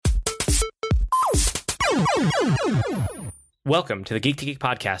Welcome to the Geek to Geek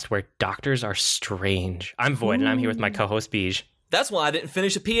podcast, where doctors are strange. I'm Void, and I'm here with my co-host, Beej. That's why I didn't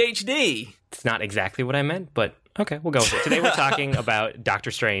finish a PhD. It's not exactly what I meant, but okay, we'll go with it. Today we're talking about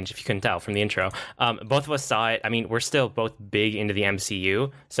Doctor Strange, if you couldn't tell from the intro. Both of us saw it. I mean, we're still both big into the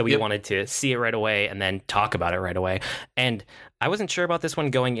MCU, so we wanted to see it right away and then talk about it right away. And I wasn't sure about this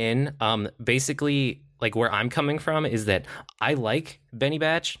one going in. Basically, like, where I'm coming from is that I like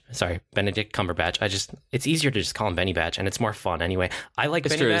Benedict Cumberbatch. It's easier to just call him Benny Batch, and it's more fun anyway. I like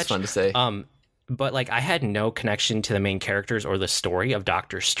Benny Batch. It's fun to say. But like, I had no connection to the main characters or the story of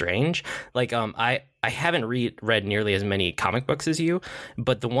Doctor Strange. Like, I haven't read nearly as many comic books as you,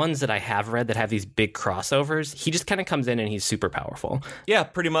 but the ones that I have read that have these big crossovers, he just kind of comes in and he's super powerful. Yeah,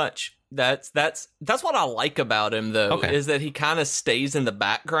 pretty much. That's what I like about him, though, is that he kind of stays in the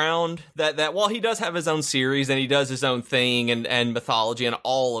background. That while he does have his own series and he does his own thing and mythology and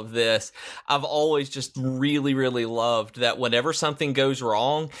all of this, I've always just really, really loved that whenever something goes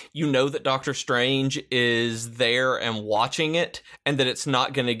wrong, you know that Doctor Strange is there and watching it, and that it's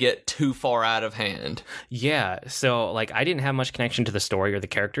not going to get too far out of hand. Yeah, so like, I didn't have much connection to the story or the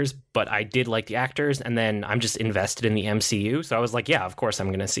characters, but I did like the actors, and then I'm just invested in the MCU, so I was like, yeah, of course I'm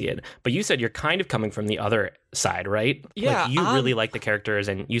going to see it. But you said you're kind of coming from the other side, right? Yeah. Like, you really like the characters,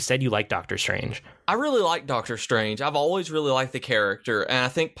 and you said you like Doctor Strange. I really like Doctor Strange. I've always really liked the character, and I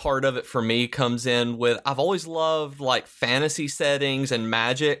think part of it for me comes in with I've always loved like fantasy settings and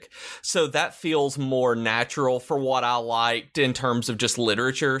magic, so that feels more natural for what I liked in terms of just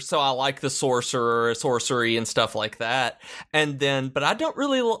literature. So I like the sorcery and stuff like that. And then, but I don't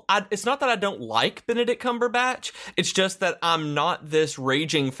really, it's not that I don't like Benedict Cumberbatch, it's just that I'm not this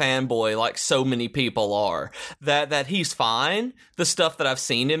raging fanboy like so many people are. That he's fine. The stuff that I've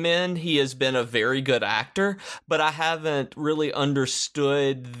seen him in, he has been a very good actor, but I haven't really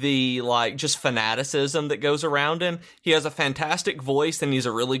understood the like just fanaticism that goes around him. He has a fantastic voice and he's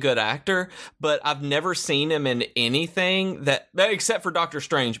a really good actor, but I've never seen him in anything that, except for Doctor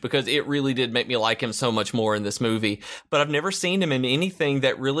Strange, because it really did make me like him so much more in this movie. But I've never seen him in anything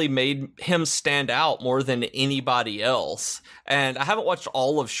that really made him stand out more than anybody else. And I haven't watched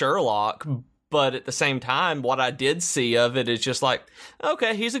all of Sherlock, but at the same time, what I did see of it is just like,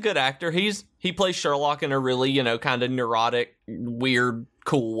 okay, he's a good actor. He plays Sherlock in a really, kind of neurotic, weird,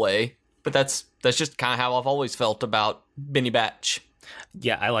 cool way. But that's just kind of how I've always felt about Benny Batch.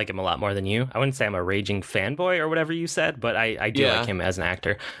 Yeah, I like him a lot more than you. I wouldn't say I'm a raging fanboy or whatever you said, but I do like him as an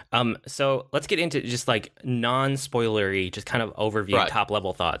actor. So let's get into just like non-spoilery, just kind of overview,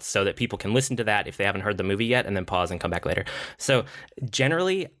 top-level thoughts, so that people can listen to that if they haven't heard the movie yet, and then pause and come back later. So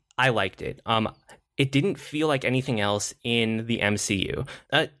generally, I liked it. It didn't feel like anything else in the MCU.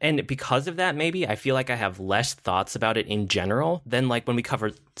 And because of that, maybe, I feel like I have less thoughts about it in general than like when we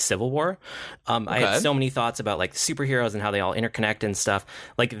covered Civil War. I had so many thoughts about like superheroes and how they all interconnect and stuff.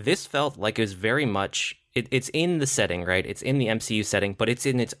 Like, this felt like it was very much, it's in the setting, right? It's in the MCU setting, but it's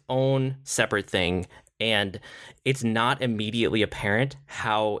in its own separate thing. And it's not immediately apparent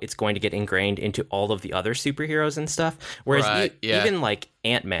how it's going to get ingrained into all of the other superheroes and stuff. Whereas even like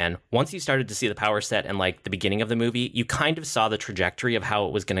Ant-Man, once you started to see the power set and like the beginning of the movie, you kind of saw the trajectory of how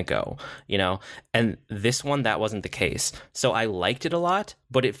it was going to go, And this one, that wasn't the case. So I liked it a lot,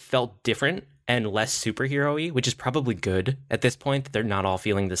 but it felt different and less superhero-y, which is probably good at this point, that they're not all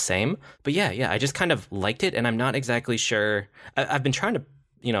feeling the same. But yeah, I just kind of liked it, and I'm not exactly sure. I've been trying to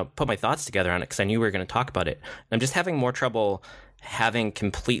put my thoughts together on it because I knew we were going to talk about it. I'm just having more trouble having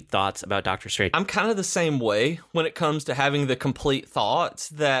complete thoughts about Doctor Strange. I'm kind of the same way when it comes to having the complete thoughts,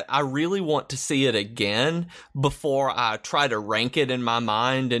 that I really want to see it again before I try to rank it in my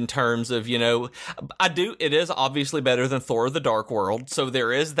mind in terms of, it is obviously better than Thor: The Dark World. So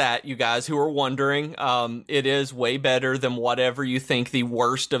there is that, you guys who are wondering. It is way better than whatever you think the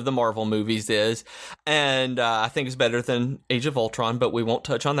worst of the Marvel movies is. And I think it's better than Age of Ultron, but we won't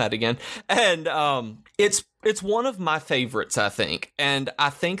touch on that again. And it's one of my favorites, I think. And I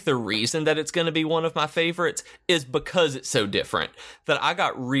think the reason that it's going to be one of my favorites is because it's so different. That I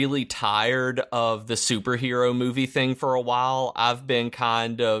got really tired of the superhero movie thing for a while. I've been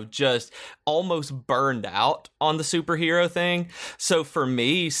kind of just almost burned out on the superhero thing. So for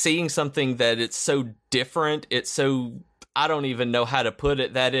me, seeing something that it's so different, it's so, I don't even know how to put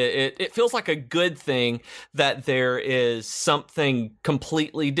it, that it feels like a good thing that there is something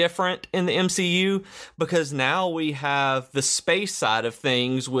completely different in the MCU, because now we have the space side of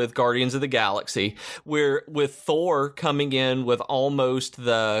things with Guardians of the Galaxy, where with Thor coming in with almost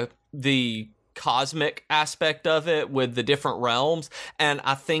the cosmic aspect of it with the different realms. And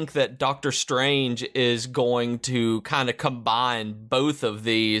I think that Doctor Strange is going to kind of combine both of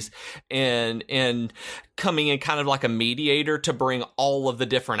these and coming in kind of like a mediator to bring all of the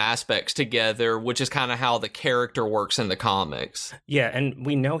different aspects together, which is kind of how the character works in the comics. Yeah, and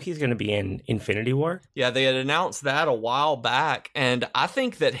we know he's going to be in Infinity War. Yeah, they had announced that a while back, and I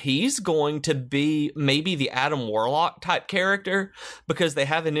think that he's going to be maybe the Adam Warlock type character because they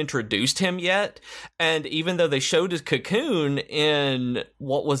haven't introduced him yet. And even though they showed his cocoon in,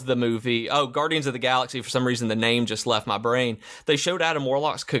 what was the movie? Oh, Guardians of the Galaxy. For some reason, the name just left my brain. They showed Adam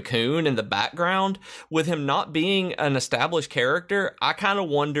Warlock's cocoon in the background. With him not being an established character, I kind of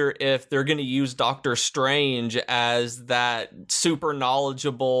wonder if they're going to use Doctor Strange as that super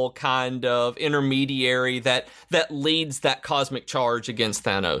knowledgeable kind of intermediary that leads that cosmic charge against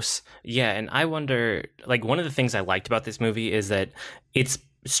Thanos. Yeah, and I wonder, like, one of the things I liked about this movie is that it's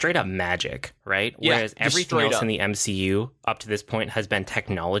straight up magic, right? Yeah, whereas everything else in the MCU up to this point has been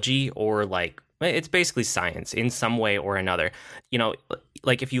technology, or like, it's basically science in some way or another. You know,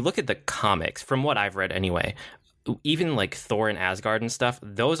 like if you look at the comics, from what I've read anyway, even like Thor and Asgard and stuff,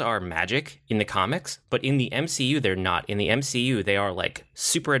 those are magic in the comics, but in the MCU, they're not. In the MCU, they are like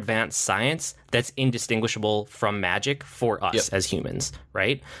super advanced science that's indistinguishable from magic for us as humans,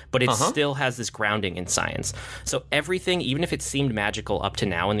 right? But it still has this grounding in science. So everything, even if it seemed magical up to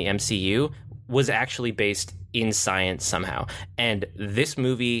now in the MCU, was actually based in science somehow. And this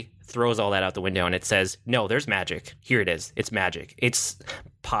movie throws all that out the window and it says, no, there's magic. Here it is. It's magic. It's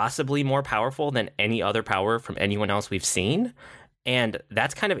possibly more powerful than any other power from anyone else we've seen. And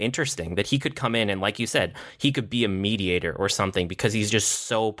that's kind of interesting that he could come in and, like you said, he could be a mediator or something because he's just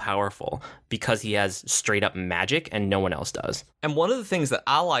so powerful because he has straight up magic and no one else does. And one of the things that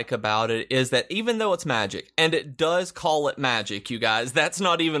I like about it is that even though it's magic, and it does call it magic, you guys, that's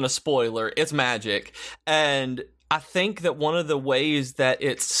not even a spoiler. It's magic. And I think that one of the ways that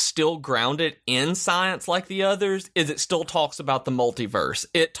it's still grounded in science like the others is it still talks about the multiverse.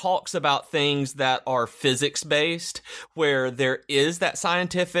 It talks about things that are physics-based, where there is that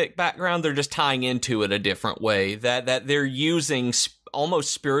scientific background. They're just tying into it a different way, that they're using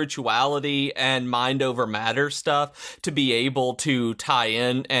almost spirituality and mind over matter stuff to be able to tie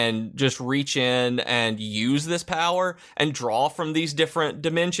in and just reach in and use this power and draw from these different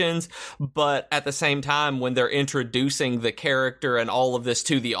dimensions. But at the same time, when they're introducing the character and all of this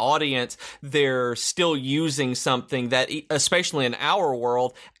to the audience, they're still using something that, especially in our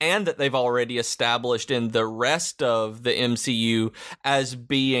world, and that they've already established in the rest of the MCU as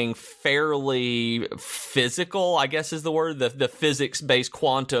being fairly physical, I guess is the word, the physics based,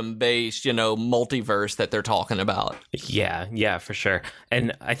 quantum based, multiverse that they're talking about. Yeah, for sure.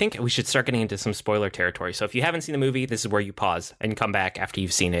 And I think we should start getting into some spoiler territory. So if you haven't seen the movie, this is where you pause and come back after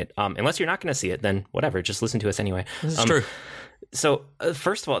you've seen it. Unless you're not going to see it, then whatever, just listen to us anyway. This is true. So,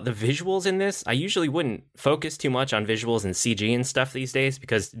 first of all, the visuals in this, I usually wouldn't focus too much on visuals and CG and stuff these days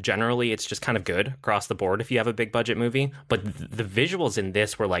because generally it's just kind of good across the board if you have a big budget movie. But the visuals in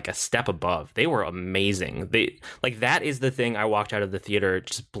this were like a step above. They were amazing. That is the thing I walked out of the theater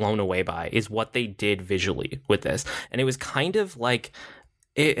just blown away by, is what they did visually with this. And it was kind of like...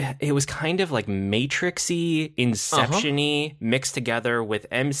 It was kind of like Matrix-y, Inception-y, mixed together with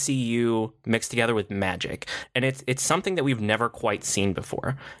MCU, mixed together with magic. And it's something that we've never quite seen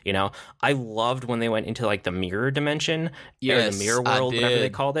before. I loved when they went into like the mirror dimension, or the mirror world, whatever they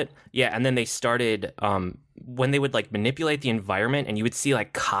called it. Yeah, and then they started... when they would like manipulate the environment and you would see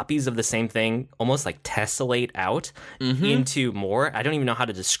like copies of the same thing almost like tessellate out into more. I don't even know how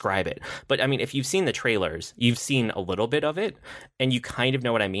to describe it. But I mean, if you've seen the trailers, you've seen a little bit of it and you kind of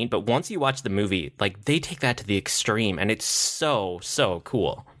know what I mean. But once you watch the movie, like they take that to the extreme and it's so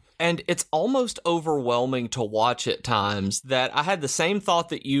cool. And it's almost overwhelming to watch at times. That I had the same thought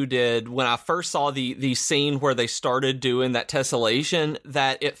that you did when I first saw the scene where they started doing that tessellation,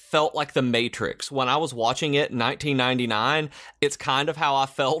 that it felt like the Matrix. When I was watching it in 1999, it's kind of how I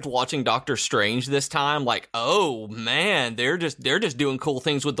felt watching Doctor Strange this time. Like, oh man, they're just doing cool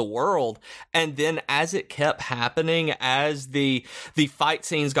things with the world. And then as it kept happening, as the fight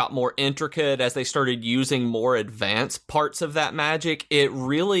scenes got more intricate, as they started using more advanced parts of that magic, it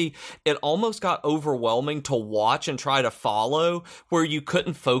almost got overwhelming to watch and try to follow, where you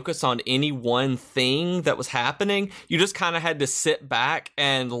couldn't focus on any one thing that was happening. You just kind of had to sit back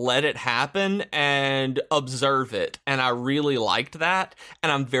and let it happen and observe it. And I really liked that. And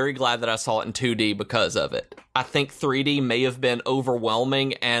I'm very glad that I saw it in 2D because of it. I think 3D may have been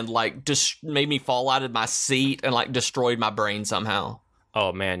overwhelming and like just made me fall out of my seat and like destroyed my brain somehow.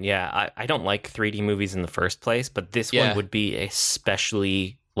 Oh man, yeah. I don't like 3D movies in the first place, but this one would be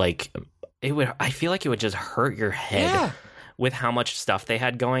especially... like it would, I feel like it would just hurt your head with how much stuff they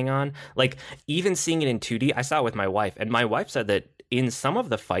had going on. Like even seeing it in 2D, I saw it with my wife, and my wife said that in some of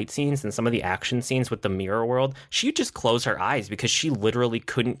the fight scenes and some of the action scenes with the mirror world, she'd just close her eyes because she literally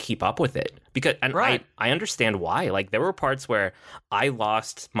couldn't keep up with it. I understand why. Like, there were parts where I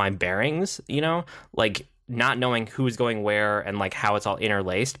lost my bearings, you know, like not knowing who's going where and like how it's all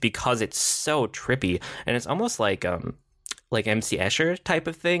interlaced because it's so trippy. And it's almost like MC Escher type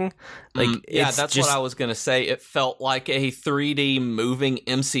of thing. Like, that's what I was going to say. It felt like a 3D moving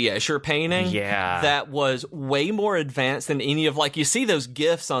MC Escher painting. Yeah. That was way more advanced than any of, like, you see those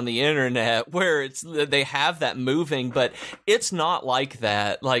GIFs on the internet where they have that moving, but it's not like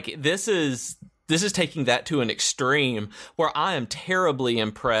that. Like, this is taking that to an extreme where I am terribly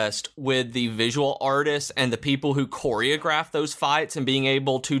impressed with the visual artists and the people who choreograph those fights and being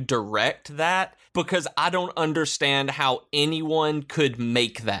able to direct that, because I don't understand how anyone could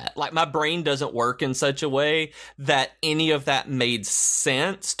make that. Like, my brain doesn't work in such a way that any of that made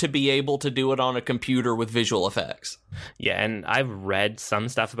sense to be able to do it on a computer with visual effects. Yeah, and I've read some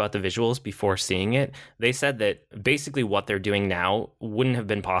stuff about the visuals before seeing it. They said that basically what they're doing now wouldn't have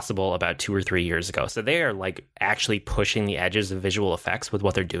been possible about 2 or 3 years ago. So they are like actually pushing the edges of visual effects with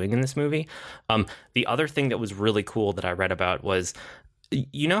what they're doing in this movie. The other thing that was really cool that I read about was,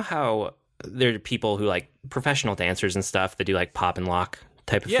 you know how there are people who like professional dancers and stuff that do like pop and lock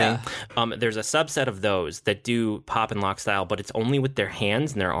type of thing. There's a subset of those that do pop and lock style, but it's only with their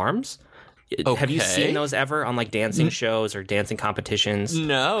hands and their arms. Okay. Have you seen those ever on like dancing shows or dancing competitions?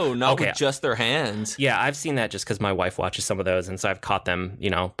 No, not with just their hands. Yeah, I've seen that just because my wife watches some of those, and so I've caught them, you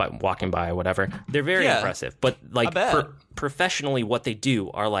know, by walking by or whatever. They're very impressive. But like professionally, what they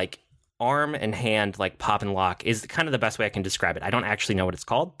do are like arm and hand, like pop and lock is kind of the best way I can describe it. I don't actually know what it's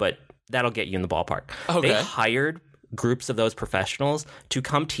called, but that'll get you in the ballpark. Okay. They hired groups of those professionals to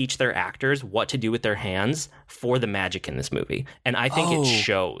come teach their actors what to do with their hands for the magic in this movie. And I think it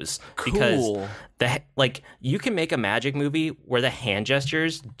shows because you can make a magic movie where the hand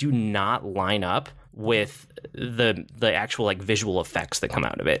gestures do not line up with the actual like visual effects that come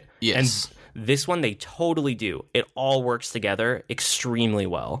out of it. Yes. And this one, they totally do. It all works together extremely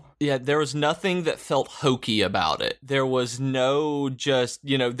well. Yeah, there was nothing that felt hokey about it. There was no just,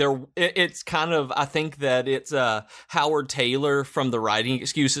 you know, it's kind of, I think that it's Howard Taylor from the Writing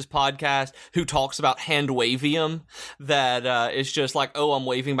Excuses podcast who talks about hand-wavium, that it's just like, oh, I'm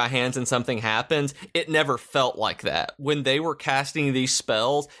waving my hands and something happens. It never felt like that. When they were casting these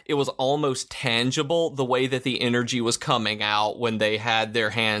spells, it was almost tangible the way that the energy was coming out when they had their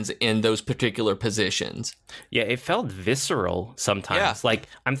hands in those particular positions. Yeah, it felt visceral sometimes. Yeah. Like,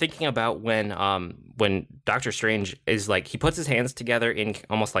 I'm thinking about when Doctor Strange is like, he puts his hands together in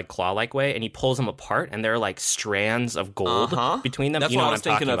almost like claw-like way, and he pulls them apart, and there are like strands of gold between them. That's what I was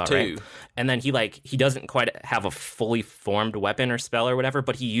thinking of too. Right? And then he doesn't quite have a fully formed weapon or spell or whatever,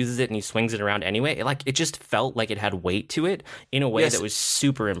 but he uses it and he swings it around anyway. It just felt like it had weight to it in a way that was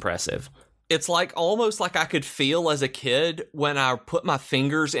super impressive. It's like almost like I could feel as a kid when I put my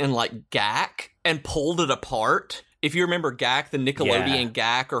fingers in like Gak and pulled it apart. If you remember Gak, the Nickelodeon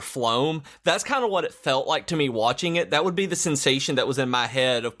Gak or Floam, that's kind of what it felt like to me watching it. That would be the sensation that was in my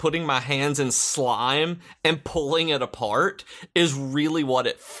head of putting my hands in slime and pulling it apart is really what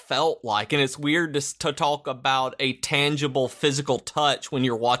it felt like. And it's weird to talk about a tangible physical touch when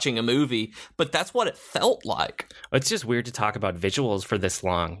you're watching a movie, but that's what it felt like. It's just weird to talk about visuals for this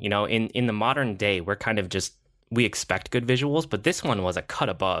long. You know, in the modern day, we're kind of just, we expect good visuals, but this one was a cut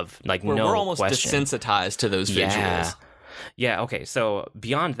above, like no question. We're almost desensitized to those visuals. Yeah, okay. So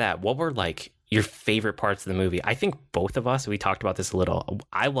beyond that, what were like your favorite parts of the movie? I think both of us, we talked about this a little.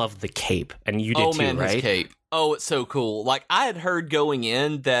 I love the cape, and you did too, right? His cape. Oh, it's so cool. Like, I had heard going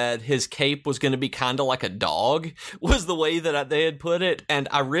in that his cape was going to be kind of like a dog, was the way that they had put it, and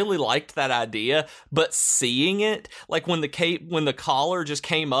I really liked that idea, but seeing it, like when the collar just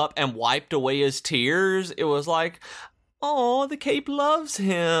came up and wiped away his tears, it was like, oh, the cape loves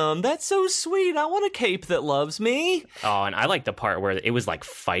him. That's so sweet. I want a cape that loves me. Oh, and I like the part where it was like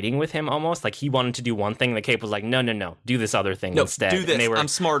fighting with him almost. Like, he wanted to do one thing, and the cape was like, no, do this other thing instead. Do this. I'm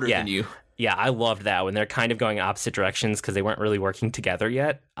smarter than you. Yeah, I loved that when they're kind of going opposite directions because they weren't really working together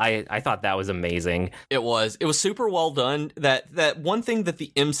yet. I thought that was amazing. It was super well done. That one thing that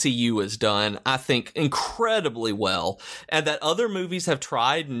the MCU has done, I think, incredibly well, and that other movies have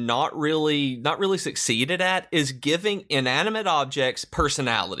tried not really succeeded at, is giving inanimate objects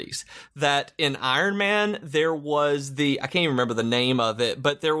personalities. That in Iron Man there was I can't even remember the name of it,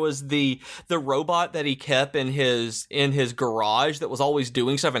 but there was the robot that he kept in his garage that was always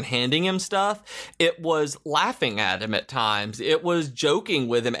doing stuff and handing him stuff, it was laughing at him at times. It was joking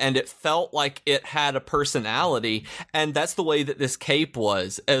with him, and it felt like it had a personality. And that's the way that this cape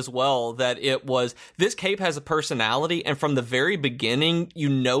was as well, that it was, this cape has a personality, and from the very beginning, you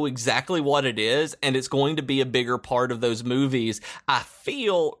know exactly what it is, and it's going to be a bigger part of those movies. I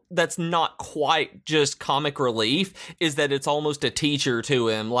feel that's not quite just comic relief, is that it's almost a teacher to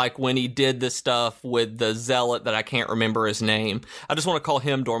him, like when he did the stuff with the zealot that I can't remember his name. I just want to call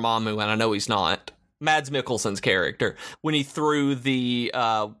him Dormammu, and I know he's not. Mads Mikkelsen's character, when he threw the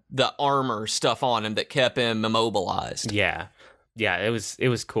armor stuff on him that kept him immobilized. Yeah, it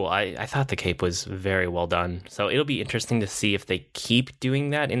was cool. I thought the cape was very well done. So it'll be interesting to see if they keep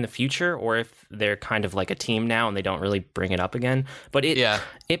doing that in the future, or if they're kind of like a team now and they don't really bring it up again. But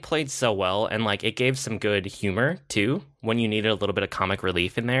it played so well, and like it gave some good humor too when you needed a little bit of comic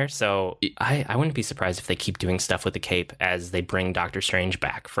relief in there. So I wouldn't be surprised if they keep doing stuff with the cape as they bring Doctor Strange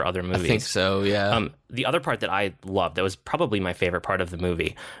back for other movies. I think so, yeah. The other part that I loved, that was probably my favorite part of the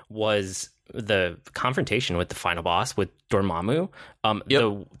movie, was the confrontation with the final boss, with Dormammu.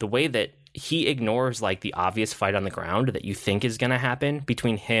 The way that he ignores like the obvious fight on the ground that you think is going to happen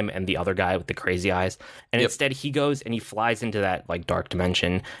between him and the other guy with the crazy eyes, and instead he goes and he flies into that like dark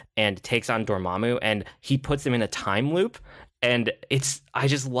dimension and takes on Dormammu, and he puts him in a time loop. And I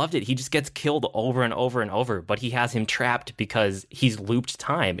just loved it. He just gets killed over and over and over, but he has him trapped because he's looped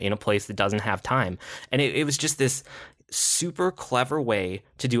time in a place that doesn't have time. And it was just this super clever way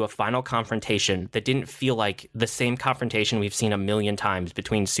to do a final confrontation that didn't feel like the same confrontation we've seen a million times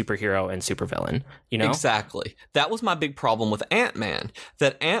between superhero and supervillain, you know? Exactly. That was my big problem with Ant-Man,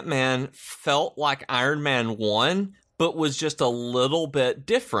 that Ant-Man felt like Iron Man 1, but was just a little bit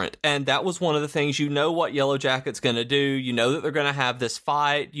different. And that was one of the things, you know what Yellow Jacket's going to do. You know that they're going to have this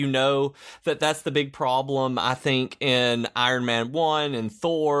fight. You know that that's the big problem, I think, in Iron Man 1 and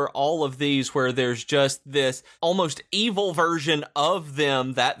Thor, all of these, where there's just this almost evil version of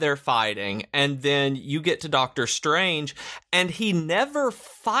them that they're fighting. And then you get to Doctor Strange, and he never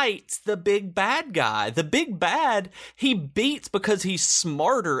fights the big bad guy. The big bad, he beats because he's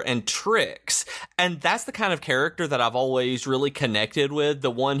smarter and tricks. And that's the kind of character that I've always really connected with,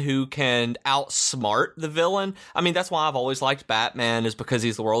 the one who can outsmart the villain. I mean, that's why I've always liked Batman, is because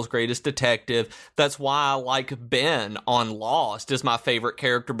he's the world's greatest detective. That's why I like Ben on Lost is my favorite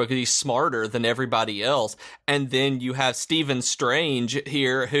character, because he's smarter than everybody else. And then you have Stephen Strange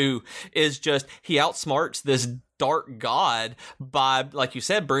here, who is just, he outsmarts this dark god by, like you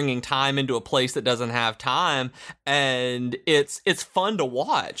said, bringing time into a place that doesn't have time, and it's fun to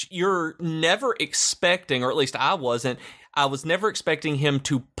watch. You're never expecting, or at least I was never expecting him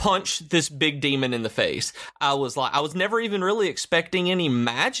to punch this big demon in the face. I was never even really expecting any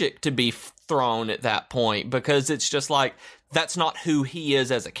magic to be thrown at that point, because it's just like, that's not who he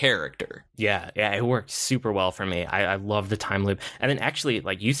is as a character. Yeah, it worked super well for me. I love the time loop. And then actually,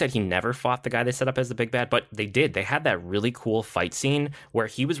 like you said, he never fought the guy they set up as the big bad, but they did. They had that really cool fight scene where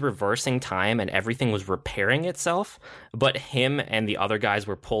he was reversing time and everything was repairing itself, but him and the other guys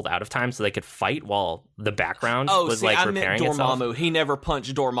were pulled out of time so they could fight while the background was like repairing itself. Dormammu. He never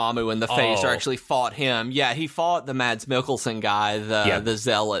punched Dormammu in the face or actually fought him. Yeah, he fought the Mads Mikkelsen guy, the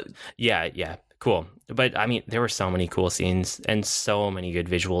zealot. Yeah. Cool. But I mean, there were so many cool scenes and so many good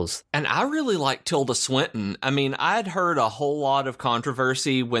visuals. And I really like Tilda Swinton. I mean, I'd heard a whole lot of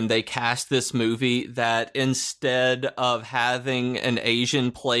controversy when they cast this movie that instead of having an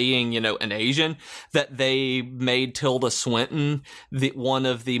Asian playing, an Asian, that they made Tilda Swinton one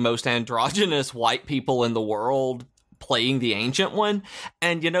of the most androgynous white people in the world, playing the Ancient One.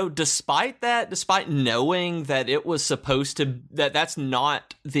 And, despite knowing that it was supposed to, that's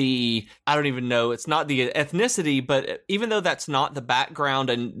not the, I don't even know, it's not the ethnicity, but even though that's not the background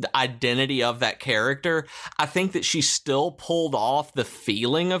and the identity of that character, I think that she still pulled off the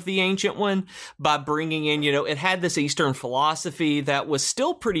feeling of the Ancient One by bringing in, it had this Eastern philosophy that was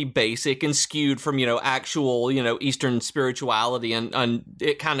still pretty basic and skewed from, actual, Eastern spirituality, and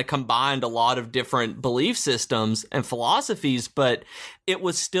it kind of combined a lot of different belief systems and philosophies, but it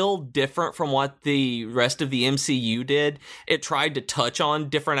was still different from what the rest of the MCU did. It tried to touch on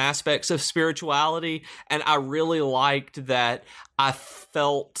different aspects of spirituality, and I really liked that. I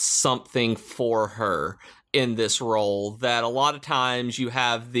felt something for her in this role, that a lot of times you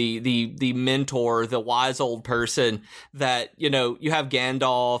have the mentor, the wise old person that, you know, you have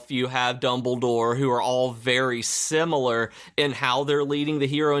Gandalf, you have Dumbledore, who are all very similar in how they're leading the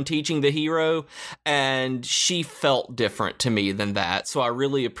hero and teaching the hero, and she felt different to me than that. So I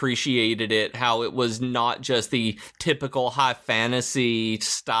really appreciated it, how it was not just the typical high fantasy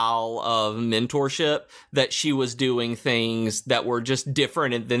style of mentorship, that she was doing things that were just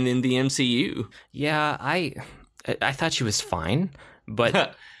different than in the MCU. Yeah, I thought she was fine,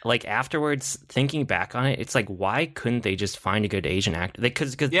 but like afterwards, thinking back on it, it's like, why couldn't they just find a good Asian actor? They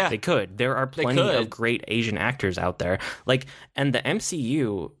could. There are plenty of great Asian actors out there. Like, and the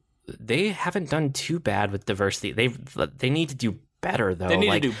MCU, they haven't done too bad with diversity. They need to do better, though. They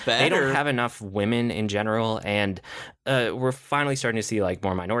need to do better. They don't have enough women in general, and we're finally starting to see like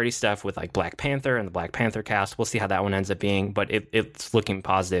more minority stuff with like Black Panther and the Black Panther cast. We'll see how that one ends up being, but it's looking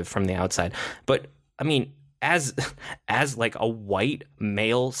positive from the outside. But I mean, as like a white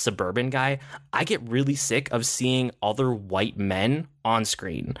male suburban guy, I get really sick of seeing other white men on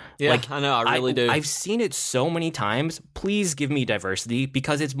screen. Yeah, like, I know, I really do. I've seen it so many times. Please give me diversity,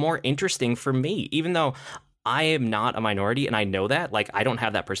 because it's more interesting for me, even though I am not a minority, and I know that. Like, I don't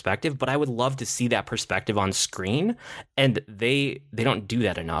have that perspective, but I would love to see that perspective on screen, and they don't do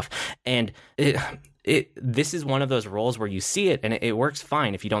that enough. And this is one of those roles where you see it and it works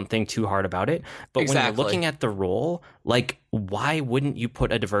fine if you don't think too hard about it. But when you're looking at the role, like, why wouldn't you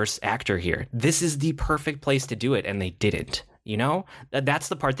put a diverse actor here? This is the perfect place to do it, and they didn't. You know, that's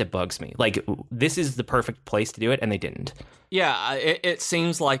the part that bugs me. Like, this is the perfect place to do it, and they didn't. Yeah, it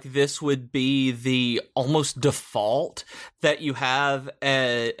seems like this would be the almost default, that you have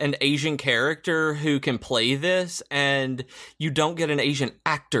an Asian character who can play this, and you don't get an Asian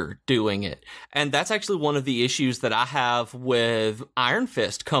actor doing it. And that's actually one of the issues that I have with Iron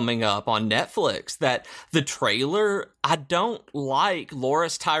Fist coming up on Netflix, that the trailer, I don't like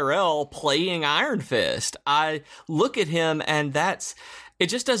Loras Tyrell playing Iron Fist. I look at him, and it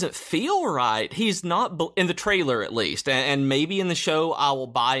just doesn't feel right. He's not, in the trailer at least, and maybe in the show I will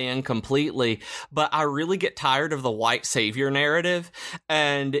buy in completely, but I really get tired of the white savior narrative,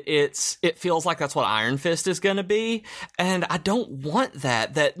 and it feels like that's what Iron Fist is going to be, and I don't want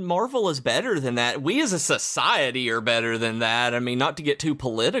that Marvel is better than that. We as a society are better than that. I mean, not to get too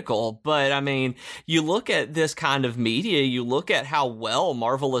political, but I mean, you look at this kind of media, you look at how well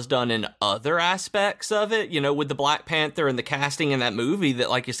Marvel has done in other aspects of it, you know, with the Black Panther and the casting in that movie, that,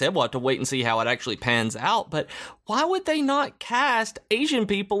 like you said, we'll have to wait and see how it actually pans out. But why would they not cast Asian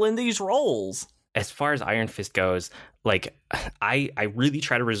people in these roles? As far as Iron Fist goes, like, I really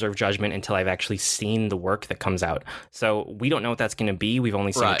try to reserve judgment until I've actually seen the work that comes out. So we don't know what that's going to be. We've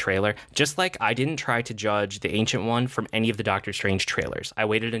only seen a trailer. Just like I didn't try to judge The Ancient One from any of the Doctor Strange trailers. I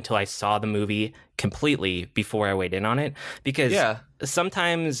waited until I saw the movie completely before I weighed in on it. Because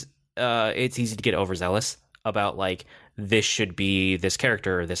sometimes it's easy to get overzealous about, like, this should be this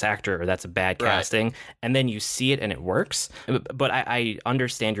character or this actor, or that's a bad casting. And then you see it and it works. But I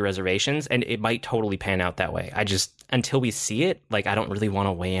understand your reservations, and it might totally pan out that way. I just, until we see it, like, I don't really want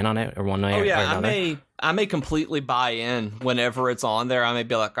to weigh in on it or one way or another. I may completely buy in whenever it's on there. I may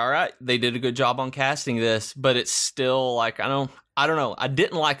be like, all right, they did a good job on casting this, but it's still like, I don't know. I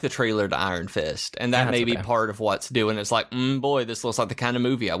didn't like the trailer to Iron Fist, and that may be part of what's doing. It's like, boy, this looks like the kind of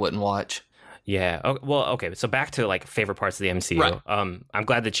movie I wouldn't watch. Yeah. Oh, well, okay. So back to, like, favorite parts of the MCU. Right. I'm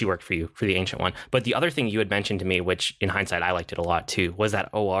glad that she worked for you for The Ancient One. But the other thing you had mentioned to me, which in hindsight I liked it a lot too, was that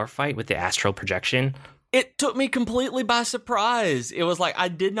OR fight with the astral projection. It took me completely by surprise. It was like, I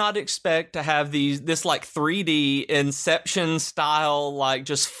did not expect to have this like 3D Inception style, like,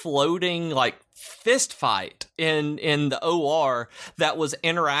 just floating, like, fist fight in the OR that was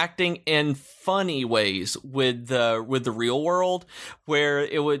interacting in funny ways with the real world, where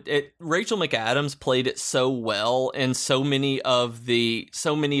Rachel McAdams played it so well in so many of the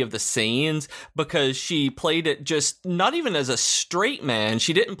scenes, because she played it just not even as a straight man.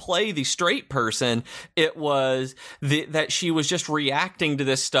 She didn't play the straight person. It was that she was just reacting to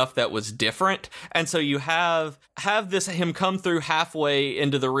this stuff that was different. And so you have him come through halfway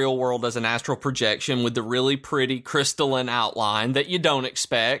into the real world as an astral projection with the really pretty crystalline outline that you don't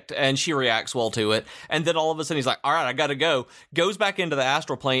expect, and she reacts well to it. And then all of a sudden he's like, all right, I gotta go. Goes back into the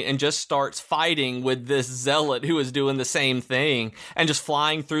astral plane and just starts fighting with this zealot who is doing the same thing, and just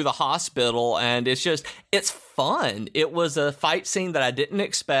flying through the hospital. And it's fun. It was a fight scene that I didn't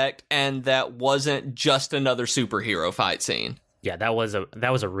expect, and that wasn't just another superhero fight scene. Yeah, that was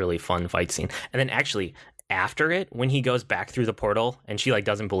a really fun fight scene. And then actually, after it, when he goes back through the portal and she like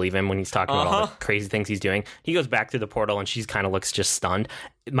doesn't believe him when he's talking about all the crazy things he's doing, he goes back through the portal and she kind of looks just stunned.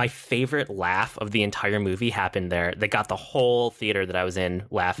 My favorite laugh of the entire movie happened there. They got the whole theater that I was in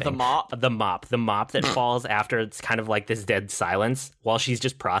laughing. The mop that falls after it's kind of like this dead silence while she's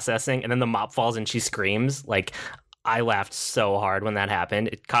just processing, and then the mop falls and she screams. Like, I laughed so hard when that happened.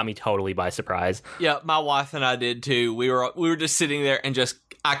 It caught me totally by surprise. Yeah, my wife and I did too. We were just sitting there and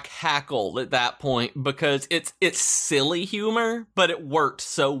I cackled at that point because it's silly humor, but it worked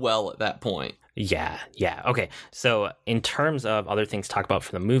so well at that point. Yeah. Okay, so in terms of other things to talk about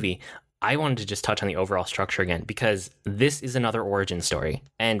for the movie, I wanted to just touch on the overall structure again, because this is another origin story.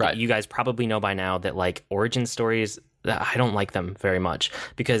 And you guys probably know by now that like origin stories, I don't like them very much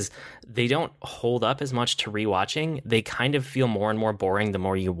because they don't hold up as much to rewatching. They kind of feel more and more boring the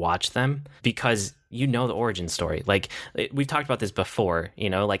more you watch them because you know the origin story. Like, we've talked about this before,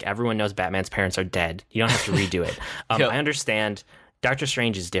 like everyone knows Batman's parents are dead. You don't have to redo it. Yep. I understand Doctor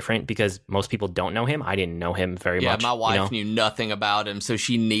Strange is different because most people don't know him. I didn't know him very much. Yeah, my wife knew nothing about him, so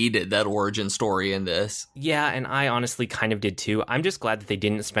she needed that origin story in this. Yeah, and I honestly kind of did too. I'm just glad that they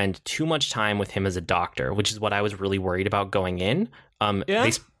didn't spend too much time with him as a doctor, which is what I was really worried about going in.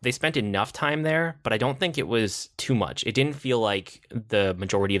 They spent enough time there, but I don't think it was too much. It didn't feel like the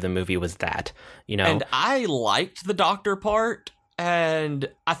majority of the movie was that, And I liked the doctor part. And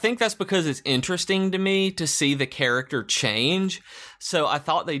I think that's because it's interesting to me to see the character change. So I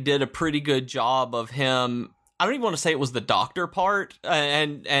thought they did a pretty good job of him. I don't even want to say it was the doctor part.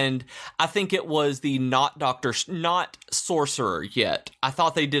 And I think it was the not sorcerer yet. I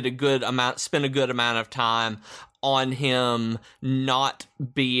thought they did spent a good amount of time on him not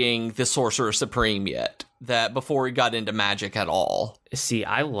being the Sorcerer Supreme yet. That before he got into magic at all. See,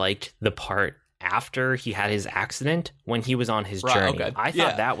 I liked the part after he had his accident when he was on his journey. Okay. I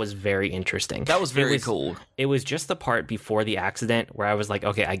thought that was very interesting. That was very cool. It was just the part before the accident where I was like,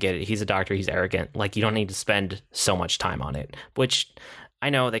 okay, I get it. He's a doctor. He's arrogant. Like, you don't need to spend so much time on it, which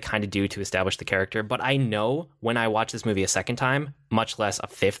I know they kind of do to establish the character. But I know when I watch this movie a second time, much less a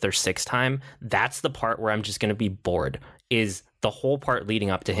fifth or sixth time, that's the part where I'm just going to be bored, is the whole part leading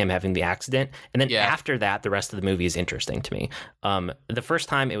up to him having the accident. And then after that, the rest of the movie is interesting to me. The first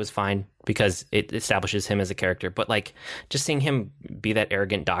time it was fine because it establishes him as a character, but like just seeing him be that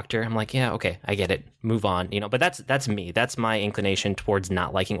arrogant doctor, I'm like, yeah, okay, I get it. Move on, but that's me. That's my inclination towards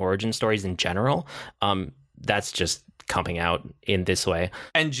not liking origin stories in general. That's just coming out in this way.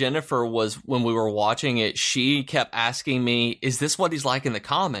 And Jennifer was, when we were watching it, she kept asking me, is this what he's like in the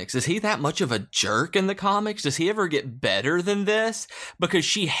comics? Is he that much of a jerk in the comics? Does he ever get better than this? Because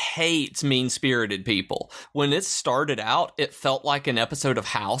she hates mean-spirited people. When it started out, it felt like an episode of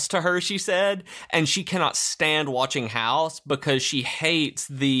House to her, she said, and she cannot stand watching House because she hates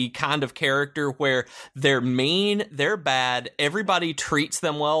the kind of character where they're mean, they're bad, everybody treats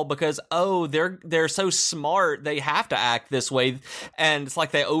them well because, they're so smart, they have to act this way, and it's like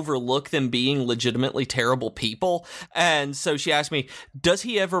they overlook them being legitimately terrible people. And so she asked me, does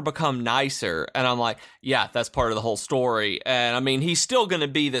he ever become nicer? And I'm like, yeah, that's part of the whole story. And I mean, he's still going to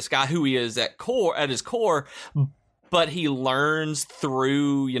be this guy who he is at his core, but he learns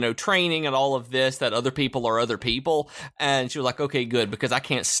through, training and all of this that other people are other people. And she was like, okay, good, because I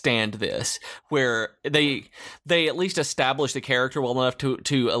can't stand this, where they at least establish the character well enough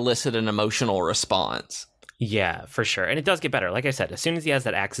to elicit an emotional response. Yeah, for sure. And it does get better. Like I said, as soon as he has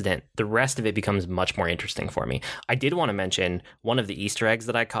that accident, the rest of it becomes much more interesting for me. I did want to mention one of the Easter eggs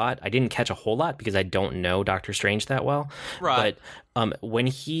that I caught. I didn't catch a whole lot because I don't know Doctor Strange that well. Right. But when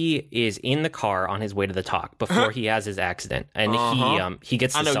he is in the car on his way to the talk before he has his accident, and he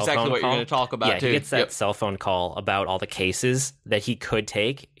gets the I know cell exactly phone what call. You're going to talk about, too. He gets that cell phone call about all the cases that he could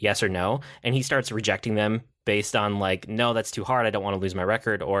take, yes or no, and he starts rejecting them based on like, no, that's too hard, I don't want to lose my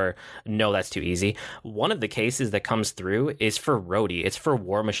record, or no, that's too easy. One of the cases that comes through is for Rhodey. It's for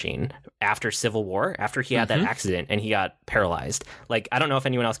War Machine after Civil War, after he had that accident and he got paralyzed. Like, I don't know if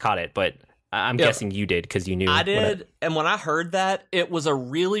anyone else caught it, but I'm guessing you did because you knew. I did. And when I heard that, it was a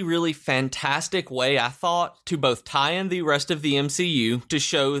really, really fantastic way, I thought, to both tie in the rest of the MCU to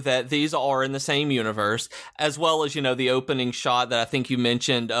show that these are in the same universe, as well as, the opening shot that I think you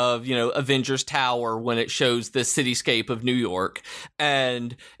mentioned of, Avengers Tower when it shows the cityscape of New York.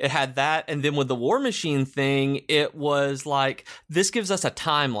 And it had that. And then with the War Machine thing, it was like, this gives us a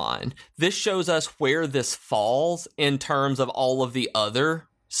timeline. This shows us where this falls in terms of all of the other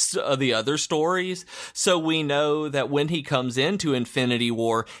the other stories. So we know that when he comes into Infinity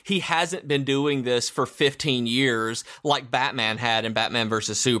War, he hasn't been doing this for 15 years like Batman had in Batman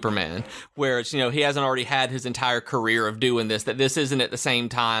vs. Superman, where it's, he hasn't already had his entire career of doing this, that this isn't at the same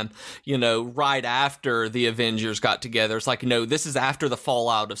time, right after the Avengers got together. It's like, no, this is after the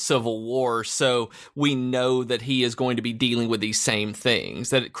fallout of Civil War. So we know that he is going to be dealing with these same things,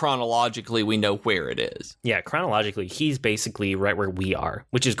 that chronologically we know where it is. Yeah, chronologically, he's basically right where we are,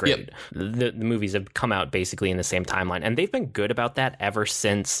 which is great. Yep. The movies have come out basically in the same timeline, and they've been good about that ever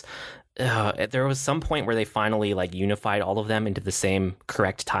since there was some point where they finally unified all of them into the same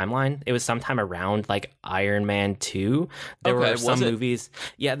correct timeline. It was sometime around Iron Man 2. There were some movies.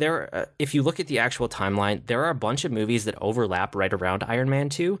 Yeah, if you look at the actual timeline, there are a bunch of movies that overlap right around Iron Man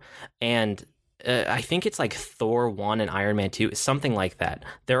 2, and I think it's Thor 1 and Iron Man 2, something like that.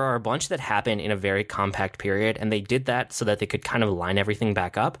 There are a bunch that happen in a very compact period, and they did that so that they could kind of line everything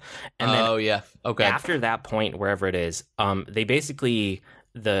back up. And after that point, wherever it is, they basically,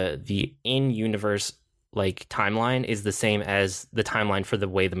 the in-universe timeline is the same as the timeline for the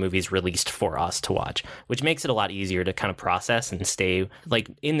way the movie's released for us to watch, which makes it a lot easier to kind of process and stay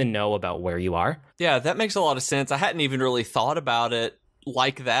in the know about where you are. Yeah, that makes a lot of sense. I hadn't even really thought about it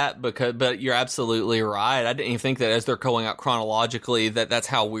like that, but you're absolutely right. I didn't even think that as they're going out chronologically that's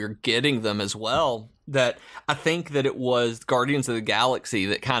how we're getting them as well. That I think that it was Guardians of the Galaxy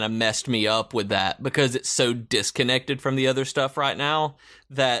that kind of messed me up with that, because it's so disconnected from the other stuff right now,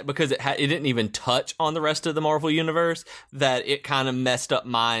 that because it didn't even touch on the rest of the Marvel universe, that it kind of messed up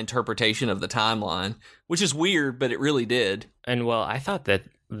my interpretation of the timeline, which is weird, but it really did. And well, I thought that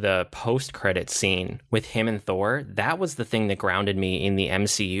the post-credit scene with him and Thor, that was the thing that grounded me in the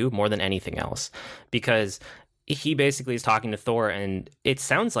MCU more than anything else, because he basically is talking to Thor, and it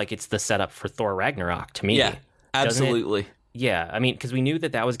sounds like it's the setup for Thor Ragnarok to me. Yeah, absolutely. Yeah, I mean, because we knew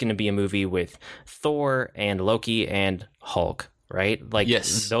that was going to be a movie with Thor and Loki and Hulk, right?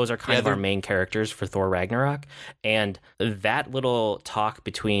 Yes. Those are kind of our main characters for Thor Ragnarok. And that little talk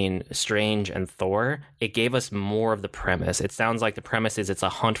between Strange and Thor, it gave us more of the premise. It sounds like the premise is it's a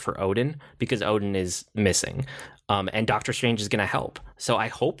hunt for Odin, because Odin is missing. And Doctor Strange is going to help. So I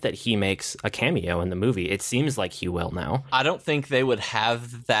hope that he makes a cameo in the movie. It seems like he will now. I don't think they would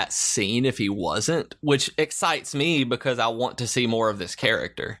have that scene if he wasn't, which excites me because I want to see more of this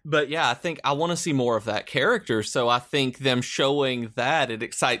character. But yeah, I think I want to see more of that character. So I think them showing that, it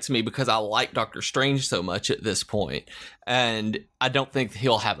excites me because I like Doctor Strange so much at this point. And I don't think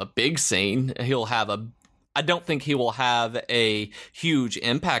he'll have a big scene. I don't think he will have a huge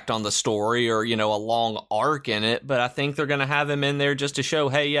impact on the story or, a long arc in it, but I think they're going to have him in there just to show,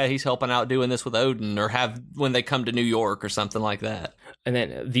 hey, yeah, he's helping out doing this with Odin, or have when they come to New York or something like that. And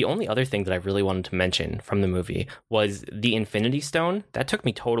then the only other thing that I really wanted to mention from the movie was the Infinity Stone. That took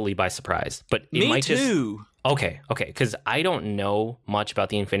me totally by surprise. But it me too. Okay, because I don't know much about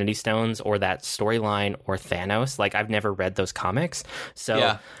the Infinity Stones or that storyline or Thanos. I've never read those comics.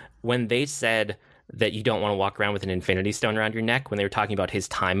 So when they said that you don't want to walk around with an Infinity Stone around your neck, when they were talking about his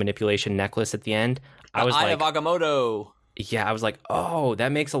time manipulation necklace at the end, I was Eye of Agamotto. Yeah, I was like, oh,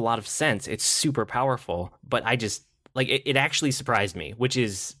 that makes a lot of sense. It's super powerful. But I just, it actually surprised me, which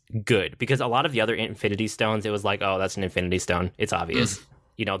is good, because a lot of the other Infinity Stones, it was like, oh, that's an Infinity Stone. It's obvious.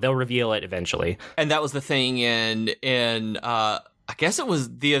 They'll reveal it eventually. And that was the thing in I guess it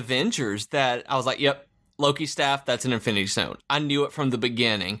was the Avengers that I was like, yep, Loki's staff, that's an Infinity Stone. I knew it from the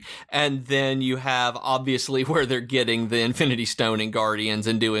beginning. And then you have, obviously, where they're getting the Infinity Stone in Guardians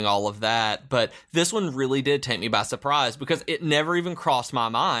and doing all of that. But this one really did take me by surprise, because it never even crossed my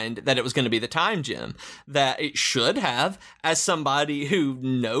mind that it was going to be the Time Gem. That it should have, as somebody who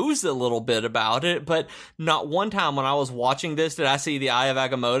knows a little bit about it. But not one time when I was watching this did I see the Eye of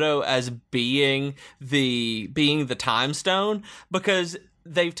Agamotto as being the Time Stone, because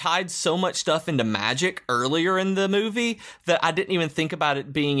they've tied so much stuff into magic earlier in the movie that I didn't even think about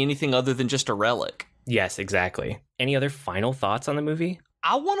it being anything other than just a relic. Yes, exactly. Any other final thoughts on the movie?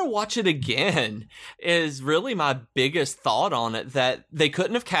 I want to watch it again, is really my biggest thought on it, that they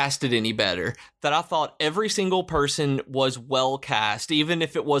couldn't have cast it any better, that I thought every single person was well cast, even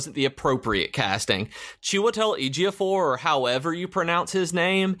if it wasn't the appropriate casting. Chiwetel Ejiofor, or however you pronounce his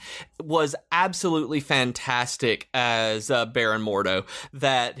name, was absolutely fantastic as Baron Mordo,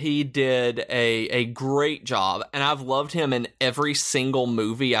 that he did a great job, and I've loved him in every single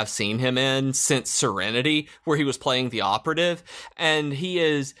movie I've seen him in since Serenity, where he was playing the operative, and he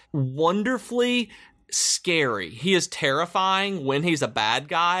is wonderfully scary. He is terrifying when he's a bad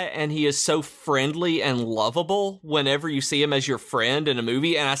guy, and he is so friendly and lovable whenever you see him as your friend in a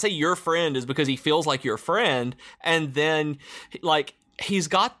movie. And I say your friend is because he feels like your friend, and then he's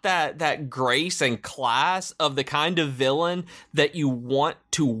got that grace and class of the kind of villain that you want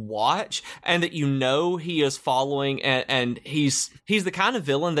to watch, and that he is following, and he's the kind of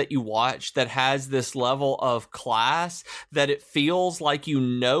villain that you watch that has this level of class that it feels like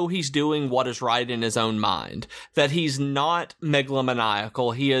he's doing what is right in his own mind, that he's not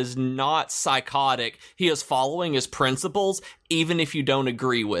megalomaniacal, he is not psychotic, he is following his principles even if you don't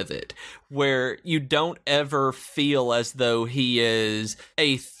agree with it, where you don't ever feel as though he is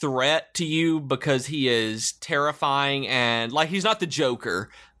a threat to you because he is terrifying, and like he's not the Joker,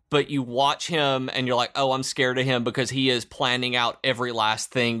 but you watch him and you're like, oh, I'm scared of him because he is planning out every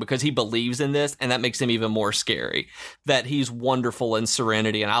last thing because he believes in this, and that makes him even more scary. That he's wonderful in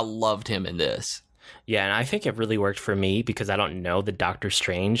Serenity, and I loved him in this. Yeah, and I think it really worked for me because I don't know the Doctor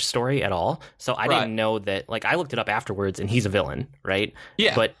Strange story at all. So I didn't know that, like, I looked it up afterwards and he's a villain, right?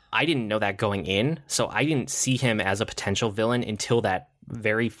 Yeah. But I didn't know that going in. So I didn't see him as a potential villain until that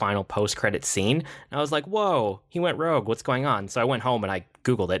very final post-credit scene. And I was like, whoa, he went rogue. What's going on? So I went home and I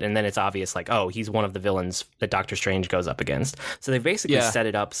Googled it, and then it's obvious, like, oh, he's one of the villains that Doctor Strange goes up against. So they basically set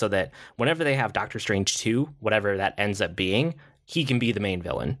it up so that whenever they have Doctor Strange 2, whatever that ends up being, he can be the main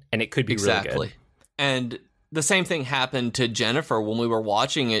villain. And it could be really good. And the same thing happened to Jennifer when we were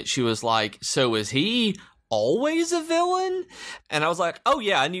watching it. She was like, so is he always a villain? And I was like, oh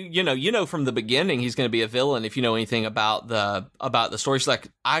yeah, I knew, you know from the beginning he's going to be a villain if you know anything about the story. She's like,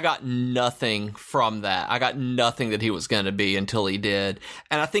 I got nothing from that. I got nothing that he was going to be until he did.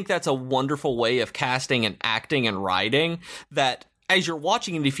 And I think that's a wonderful way of casting and acting and writing, that as you're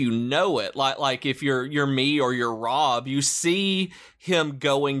watching it, if you know it, like if you're me or you're Rob, you see him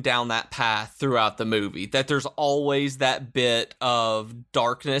going down that path throughout the movie, that there's always that bit of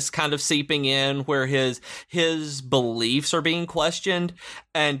darkness kind of seeping in where his beliefs are being questioned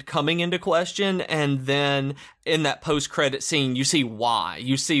and coming into question. And then in that post-credit scene, you see why,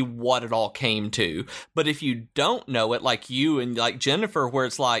 you see what it all came to. But if you don't know it, like you and like Jennifer, where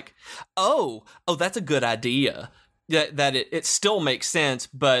it's like, oh, that's a good idea. That it still makes sense,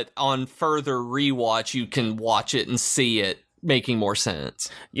 but on further rewatch, you can watch it and see it making more sense.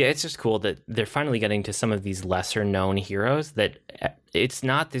 Yeah, it's just cool that they're finally getting to some of these lesser known heroes, that it's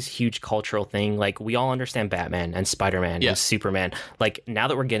not this huge cultural thing. Like, we all understand Batman and Spider-Man and Superman. Like, now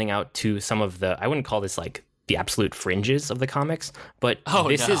that we're getting out to some of the, I wouldn't call this like the absolute fringes of the comics, but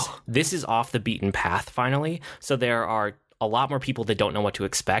this is off the beaten path finally. So there are a lot more people that don't know what to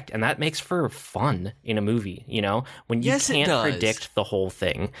expect, and that makes for fun in a movie, when you can't predict the whole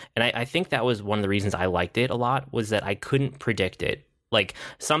thing. And I think that was one of the reasons I liked it a lot, was that I couldn't predict it. Like,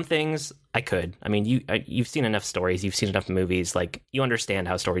 some things I could. I mean, you've seen enough stories, you've seen enough movies, like, you understand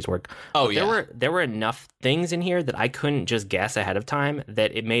how stories work. There were enough things in here that I couldn't just guess ahead of time,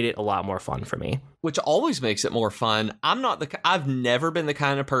 that it made it a lot more fun for me. Which always makes it more fun. I've never been the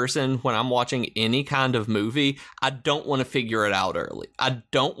kind of person, when I'm watching any kind of movie, I don't want to figure it out early. I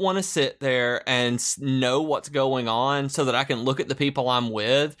don't want to sit there and know what's going on so that I can look at the people I'm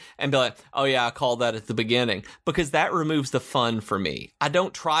with and be like, oh yeah, I called that at the beginning, because that removes the fun for me. I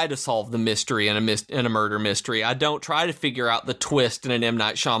don't try to solve the mystery in a murder mystery. I don't try to figure out the twist in an M.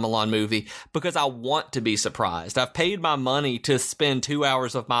 Night Shyamalan movie, because I want to be surprised. I've paid my money to spend 2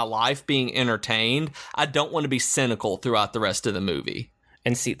 hours of my life being entertained. I don't want to be cynical throughout the rest of the movie.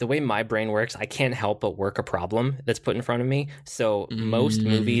 And see, the way my brain works, I can't help but work a problem that's put in front of me. So most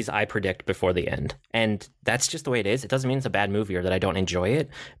movies I predict before the end. And that's just the way it is. It doesn't mean it's a bad movie or that I don't enjoy it.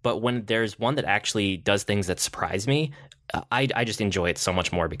 But when there's one that actually does things that surprise me, I just enjoy it so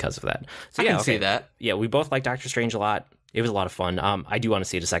much more because of that. So I can see that. Yeah, we both like Doctor Strange a lot. It was a lot of fun. I do want to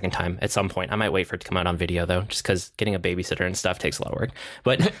see it a second time at some point. I might wait for it to come out on video, though, just because getting a babysitter and stuff takes a lot of work.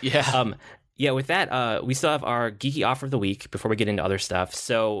 But yeah, with that, we still have our geeky offer of the week before we get into other stuff.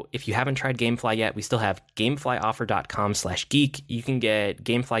 So if you haven't tried GameFly yet, we still have gameflyoffer.com/geek. You can get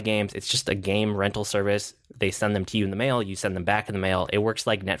GameFly games. It's just a game rental service. They send them to you in the mail. You send them back in the mail. It works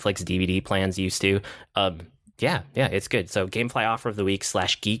like Netflix DVD plans used to. Yeah, it's good. So GameFly offer of the week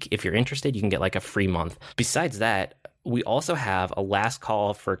 /geek. If you're interested, you can get like a free month. Besides that, we also have a last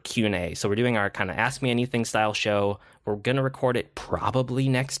call for Q&A. So we're doing our kind of Ask Me Anything style show. We're going to record it probably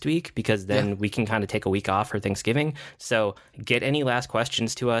next week, because then we can kind of take a week off for Thanksgiving. So get any last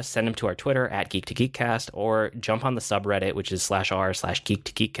questions to us, send them to our Twitter @Geek2Geekcast, or jump on the subreddit, which is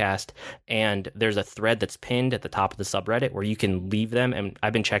 /r/Geek2Geekcast. And there's a thread that's pinned at the top of the subreddit where you can leave them. And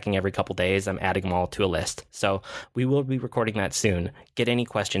I've been checking every couple days. I'm adding them all to a list. So we will be recording that soon. Get any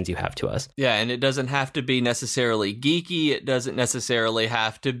questions you have to us. Yeah, and it doesn't have to be necessarily geeky. It doesn't necessarily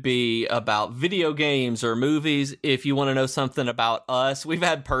have to be about video games or movies. If you you want to know something about us. We've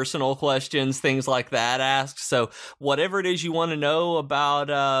had personal questions, things like that asked. So whatever it is you want to know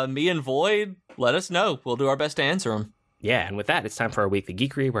about me and Void, let us know. We'll do our best to answer them. Yeah, and with that, it's time for our Weekly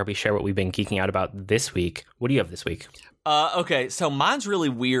Geekery, where we share what we've been geeking out about this week. What do you have this week? Okay, so mine's really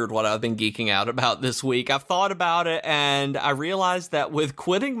weird what I've been geeking out about this week. I've thought about it, and I realized that with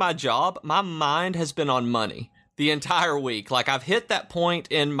quitting my job, my mind has been on money the entire week. Like, I've hit that point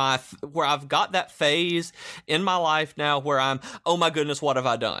in where I've got that phase in my life now where I'm, oh my goodness, what have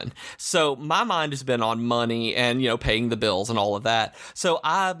I done? So my mind has been on money and, paying the bills and all of that. So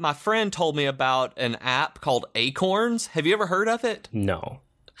my friend told me about an app called Acorns. Have you ever heard of it? No.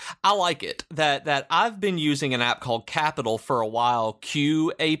 I like it. That I've been using an app called Qapital for a while,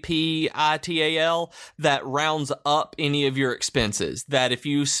 Qapital, that rounds up any of your expenses. That if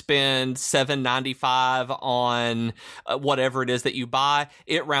you spend $7.95 on whatever it is that you buy,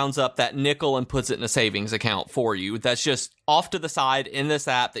 it rounds up that nickel and puts it in a savings account for you. That's just off to the side in this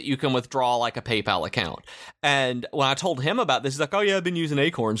app that you can withdraw like a PayPal account. And when I told him about this, he's like, oh yeah, I've been using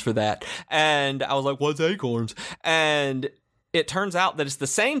Acorns for that. And I was like, what's Acorns? And it turns out that it's the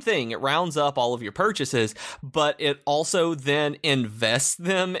same thing. It rounds up all of your purchases, but it also then invests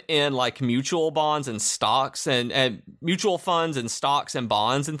them in like mutual bonds and stocks and mutual funds and stocks and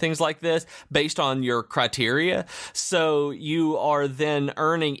bonds and things like this based on your criteria. So you are then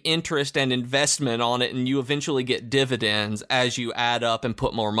earning interest and investment on it, and you eventually get dividends as you add up and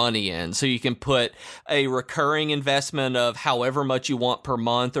put more money in. So you can put a recurring investment of however much you want per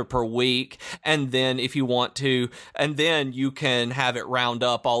month or per week, and then if you want to, and then you can have it round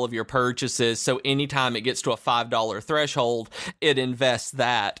up all of your purchases. So anytime it gets to a $5 threshold, it invests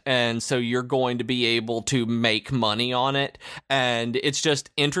that. And so you're going to be able to make money on it. And it's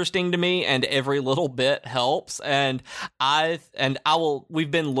just interesting to me, and every little bit helps. And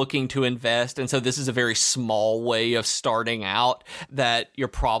we've been looking to invest. And so this is a very small way of starting out that you're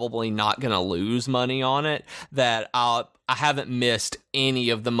probably not going to lose money on it. That I haven't missed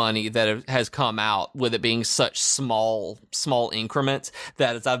any of the money that has come out with it being such small increments,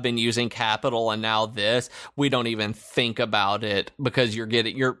 that as I've been using Qapital and now this, we don't even think about it, because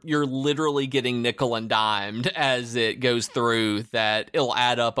you're literally getting nickel and dimed as it goes through, that it'll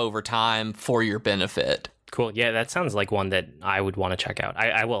add up over time for your benefit. Cool. Yeah, that sounds like one that I would want to check out.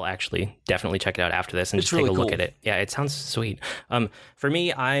 I will actually definitely check it out after this and just take a look at it. Yeah, it sounds sweet. For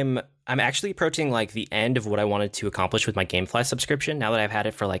me, I'm actually approaching like the end of what I wanted to accomplish with my GameFly subscription. Now that I've had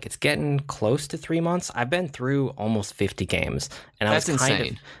it for it's getting close to 3 months, I've been through almost 50 games. And that's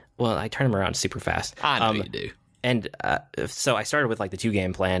insane. I turn them around super fast. I know you do. And so I started with the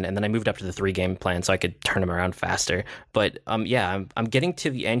 2-game plan, and then I moved up to the 3-game plan so I could turn them around faster. But I'm getting to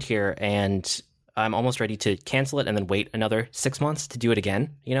the end here, and I'm almost ready to cancel it and then wait another 6 months to do it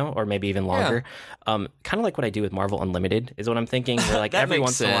again, or maybe even longer. Yeah. Kind of like what I do with Marvel Unlimited is what I'm thinking. Where every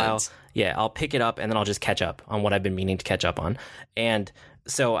once in a while, I'll pick it up and then I'll just catch up on what I've been meaning to catch up on. And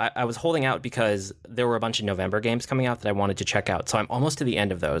so I was holding out because there were a bunch of November games coming out that I wanted to check out. So I'm almost to the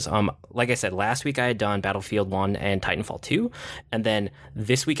end of those. Like I said, last week I had done Battlefield 1 and Titanfall 2. And then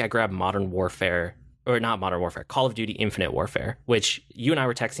this week I grabbed Call of Duty Infinite Warfare, which you and I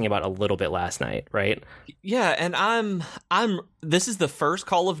were texting about a little bit last night, right? Yeah, and this is the first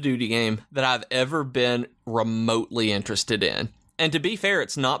Call of Duty game that I've ever been remotely interested in. And to be fair,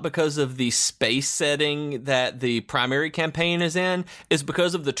 it's not because of the space setting that the primary campaign is in, it's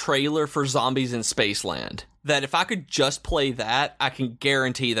because of the trailer for Zombies in Spaceland. That if I could just play that, I can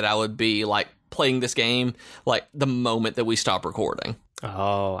guarantee that I would be playing this game the moment that we stop recording.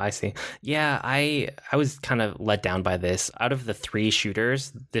 Oh, I see. Yeah, I was kind of let down by this. Out of the 3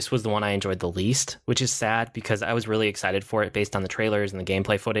 shooters, this was the one I enjoyed the least, which is sad because I was really excited for it based on the trailers and the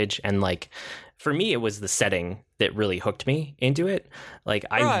gameplay footage. And for me, it was the setting that really hooked me into it.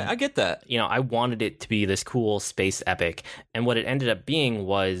 I get that. I wanted it to be this cool space epic. And what it ended up being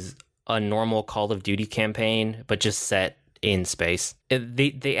was a normal Call of Duty campaign, but just set in space.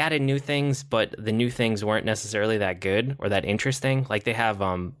 They added new things, but the new things weren't necessarily that good or that interesting. They have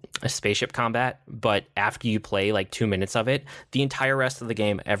a spaceship combat, but after you play 2 minutes of it, the entire rest of the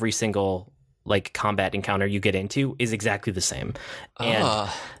game, every single combat encounter you get into is exactly the same. And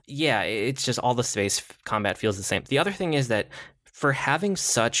it's just all the space combat feels the same. The other thing is that for having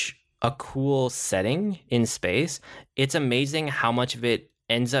such a cool setting in space, it's amazing how much of it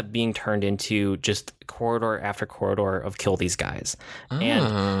ends up being turned into just corridor after corridor of kill these guys.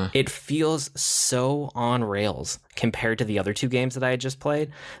 And it feels so on rails compared to the other 2 games that I had just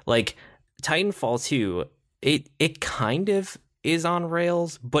played. Titanfall 2, it kind of is on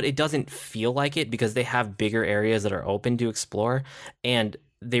rails, but it doesn't feel like it because they have bigger areas that are open to explore. And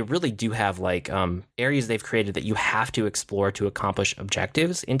they really do have like areas they've created that you have to explore to accomplish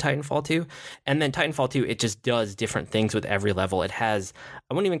objectives in Titanfall 2. And then Titanfall 2, it just does different things with every level. It has,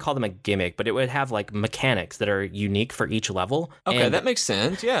 I wouldn't even call them a gimmick, but it would have like mechanics that are unique for each level. Okay, that makes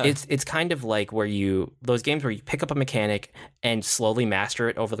sense. Yeah. It's kind of like those games where you pick up a mechanic and slowly master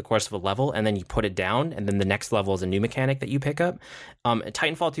it over the course of a level, and then you put it down, and then the next level is a new mechanic that you pick up.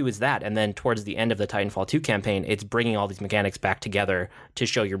 Titanfall 2 is that, and then towards the end of the Titanfall 2 campaign, it's bringing all these mechanics back together to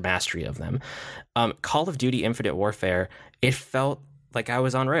show your mastery of them. Call of Duty Infinite Warfare, it felt like I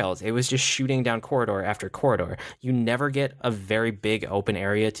was on rails. It was just shooting down corridor after corridor. You never get a very big open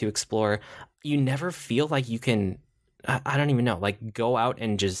area to explore. You never feel like you can, I don't even know, like go out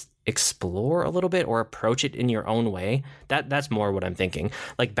and just explore a little bit or approach it in your own way. That's more what I'm thinking.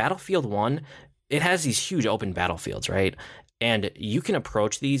 Like Battlefield 1, it has these huge open battlefields, right? And you can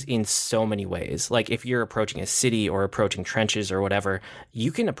approach these in so many ways. Like if you're approaching a city or approaching trenches or whatever,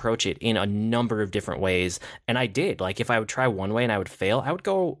 you can approach it in a number of different ways. And I did. Like if I would try one way and I would fail, I would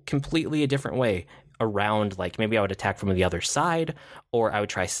go completely a different way around. Like maybe I would attack from the other side, or I would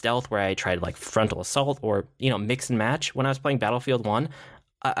try stealth where I tried like frontal assault, or, mix and match. When I was playing Battlefield 1,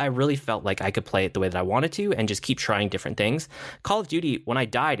 I really felt like I could play it the way that I wanted to and just keep trying different things. Call of Duty, when I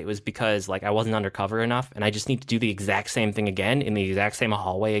died, it was because like I wasn't undercover enough, and I just need to do the exact same thing again in the exact same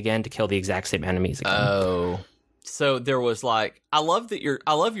hallway again to kill the exact same enemies again. Oh, so there was like, I love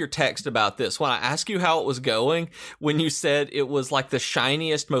your text about this. When I asked you how it was going, when you said it was like the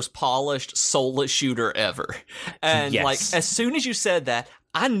shiniest, most polished, soulless shooter ever. And yes. Like as soon as you said that,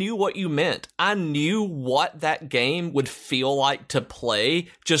 I knew what you meant. I knew what that game would feel like to play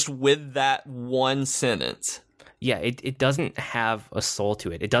just with that one sentence. Yeah, it doesn't have a soul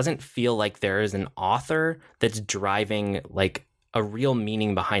to it. It doesn't feel like there is an author that's driving like a real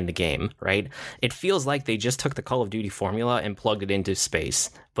meaning behind the game, right? It feels like they just took the Call of Duty formula and plugged it into space,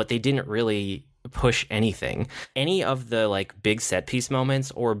 but they didn't really push anything. Any of the like big set piece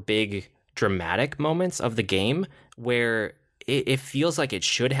moments or big dramatic moments of the game where it feels like it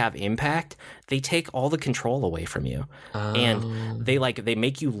should have impact, they take all the control away from you. And they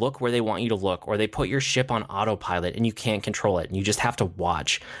make you look where they want you to look, or they put your ship on autopilot and you can't control it and you just have to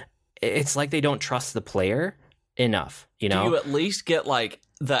watch. It's like they don't trust the player enough, Do you at least get like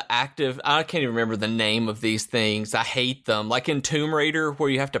the active, I can't even remember the name of these things. I hate them. Like in Tomb Raider where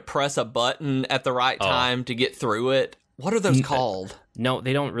you have to press a button at the right time to get through it. What are those called? No,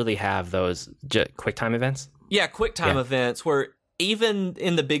 they don't really have those quick time events. Yeah, quick time events where even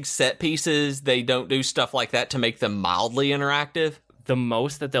in the big set pieces, they don't do stuff like that to make them mildly interactive. The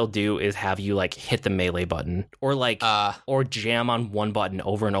most that they'll do is have you like hit the melee button or like or jam on one button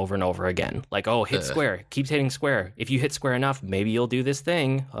over and over and over again. Like, hit square, keeps hitting square. If you hit square enough, maybe you'll do this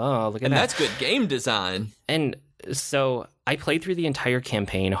thing. Oh, look at that. And that's good game design. And so I played through the entire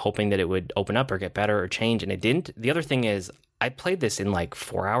campaign hoping that it would open up or get better or change, and it didn't. The other thing is I played this in like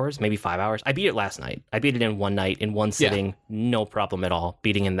 4 hours, maybe 5 hours. I beat it last night. I beat it in one night, in one sitting, no problem at all,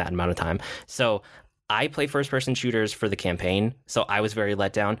 beating in that amount of time. So I play first-person shooters for the campaign, so I was very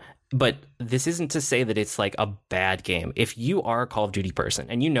let down. But this isn't to say that it's like a bad game. If you are a Call of Duty person,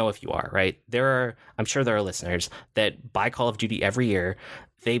 and if you are, right? I'm sure there are listeners that buy Call of Duty every year.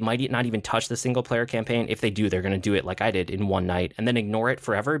 They might not even touch the single-player campaign. If they do, they're going to do it like I did in one night and then ignore it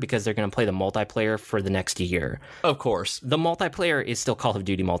forever because they're going to play the multiplayer for the next year. Of course. The multiplayer is still Call of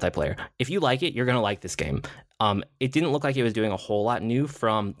Duty multiplayer. If you like it, you're going to like this game. It didn't look like it was doing a whole lot new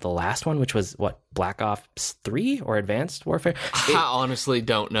from the last one, which was, Black Ops 3 or Advanced Warfare? I honestly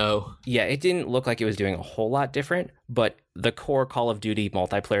don't know. Yeah, it didn't look like it was doing a whole lot different, but the core Call of Duty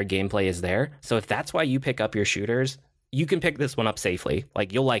multiplayer gameplay is there. So if that's why you pick up your shooters, you can pick this one up safely.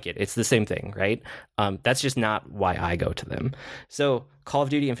 Like, you'll like it. It's the same thing, right? That's just not why I go to them. So Call of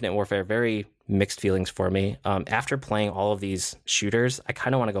Duty Infinite Warfare, very mixed feelings for me. After playing all of these shooters, I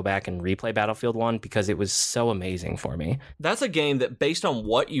kind of want to go back and replay Battlefield 1 because it was so amazing for me. That's a game that, based on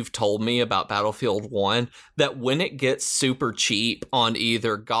what you've told me about Battlefield 1, that when it gets super cheap on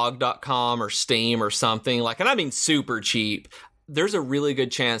either GOG.com or Steam or something, and I mean super cheap, there's a really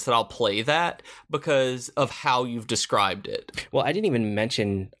good chance that I'll play that because of how you've described it. Well, I didn't even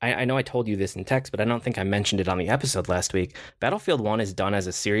mention, I know I told you this in text, but I don't think I mentioned it on the episode last week. Battlefield 1 is done as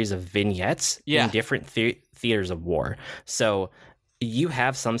a series of vignettes in different theaters of war. So you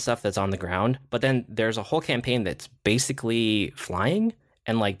have some stuff that's on the ground, but then there's a whole campaign that's basically flying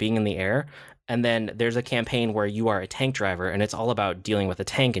and being in the air. And then there's a campaign where you are a tank driver, and it's all about dealing with a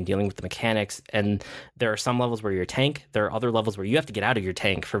tank and dealing with the mechanics. And there are some levels where you're a tank. There are other levels where you have to get out of your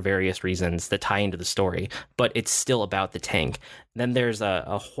tank for various reasons that tie into the story, but it's still about the tank. Then there's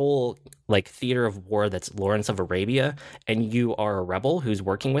a whole like theater of war that's Lawrence of Arabia, and you are a rebel who's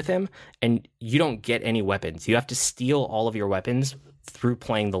working with him, and you don't get any weapons. You have to steal all of your weapons through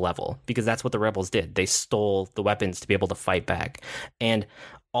playing the level, because that's what the rebels did. They stole the weapons to be able to fight back. And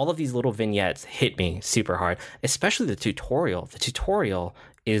all of these little vignettes hit me super hard, especially the tutorial. The tutorial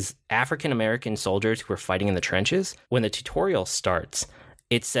is African American soldiers who are fighting in the trenches. When the tutorial starts,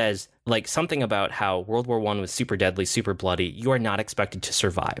 it says like something about how World War I was super deadly, super bloody. You are not expected to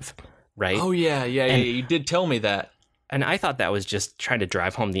survive, right? Oh, yeah. You did tell me that. And I thought that was just trying to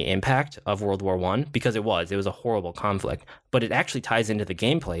drive home the impact of World War I, because it was a horrible conflict. But it actually ties into the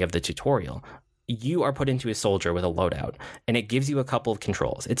gameplay of the tutorial. You are put into a soldier with a loadout, and it gives you a couple of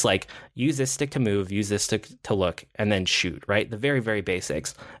controls. It's like, use this stick to move, use this stick to look, and then shoot, right? The very, very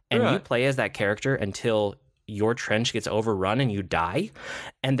basics. And you play as that character until your trench gets overrun and you die.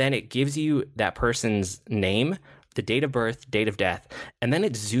 And then it gives you that person's name, the date of birth, date of death, and then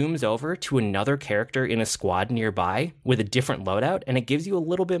it zooms over to another character in a squad nearby with a different loadout, and it gives you a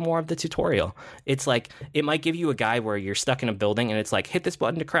little bit more of the tutorial. It's like, it might give you a guy where you're stuck in a building and it's like, hit this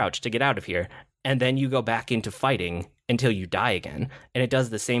button to crouch to get out of here, and then you go back into fighting until you die again. And it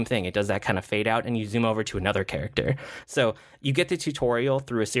does the same thing. It does that kind of fade out, and you zoom over to another character. So you get the tutorial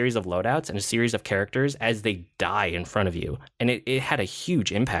through a series of loadouts and a series of characters as they die in front of you. And it had a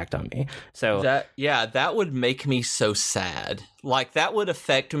huge impact on me. So that would make me so sad. Like, that would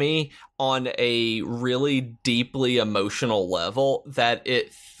affect me on a really deeply emotional level that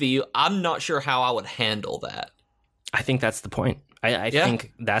I'm not sure how I would handle that. I think that's the point. I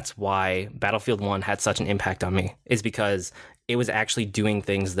think that's why Battlefield 1 had such an impact on me, is because it was actually doing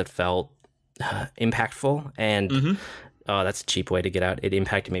things that felt impactful. And that's a cheap way to get out. It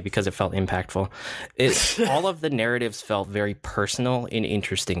impacted me because it felt impactful. All of the narratives felt very personal in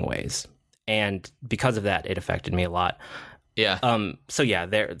interesting ways. And because of that, it affected me a lot. Yeah. So yeah,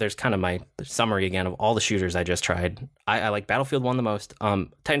 there's kind of my summary again of all the shooters I just tried. I like Battlefield 1 the most.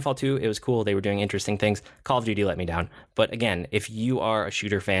 Titanfall 2, it was cool. They were doing interesting things. Call of Duty let me down. But again, if you are a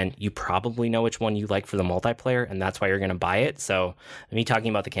shooter fan, you probably know which one you like for the multiplayer, and that's why you're going to buy it. So me talking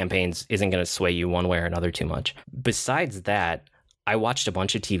about the campaigns isn't going to sway you one way or another too much. Besides that, I watched a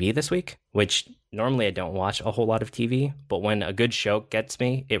bunch of TV this week, which normally I don't watch a whole lot of TV, but when a good show gets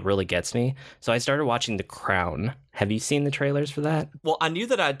me, it really gets me. So I started watching The Crown. Have you seen the trailers for that? Well, I knew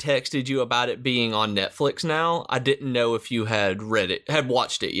that I'd texted you about it being on Netflix now. I didn't know if you had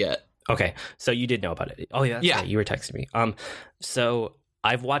watched it yet. Okay, so you did know about it. Oh, yeah, that's right. You were texting me. So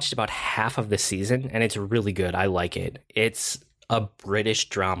I've watched about half of the season, and it's really good. I like it. It's a British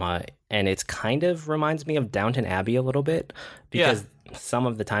drama, and it's kind of reminds me of Downton Abbey a little bit, because some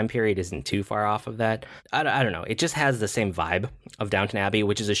of the time period isn't too far off of that. I don't know. It just has the same vibe of Downton Abbey,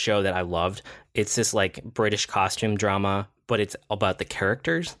 which is a show that I loved. It's this like British costume drama, but it's about the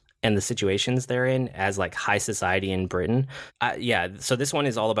characters and the situations they're in as like high society in Britain. So this one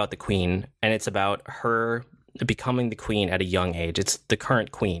is all about the Queen, and it's about her becoming the queen at a young age. It's the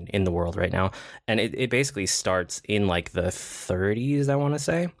current queen in the world right now. And it basically starts in like the 30s, I want to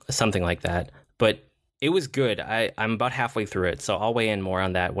say, something like that. But it was good. I'm about halfway through it, so I'll weigh in more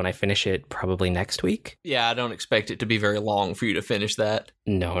on that when I finish it, probably next week. Yeah, I don't expect it to be very long for you to finish that.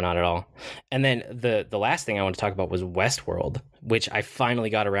 No, not at all. And then the last thing I want to talk about was Westworld, which I finally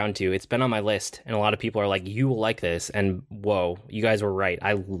got around to. It's been on my list, and a lot of people are like, you will like this. And whoa, you guys were right.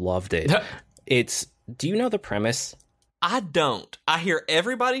 I loved it. Do you know the premise? I don't. I hear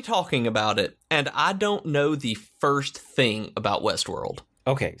everybody talking about it, and I don't know the first thing about Westworld.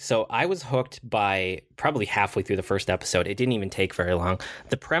 Okay, so I was hooked by probably halfway through the first episode. It didn't even take very long.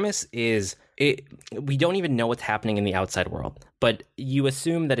 The premise is we don't even know what's happening in the outside world, but you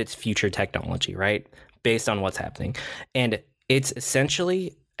assume that it's future technology, right? Based on what's happening. And it's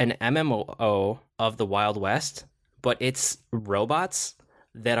essentially an MMO of the Wild West, but it's robots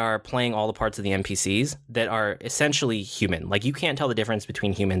that are playing all the parts of the NPCs that are essentially human. Like, you can't tell the difference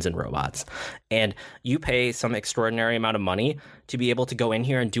between humans and robots. And you pay some extraordinary amount of money to be able to go in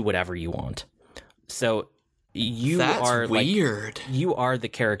here and do whatever you want. So That's weird. You are the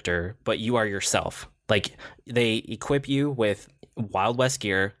character, but you are yourself. Like, they equip you with Wild West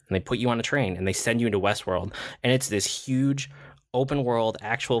gear, and they put you on a train, and they send you into Westworld. And it's this huge open world,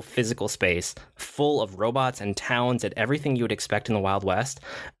 actual physical space full of robots and towns and everything you would expect in the Wild West,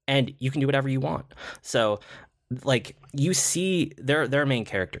 and you can do whatever you want. So, like, you see, they're main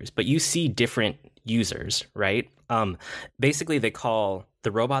characters, but you see different users, right? Basically, they call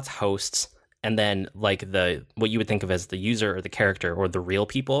the robots hosts, and then like what you would think of as the user or the character or the real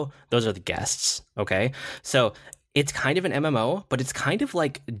people, those are the guests. Okay, so it's kind of an MMO, but it's kind of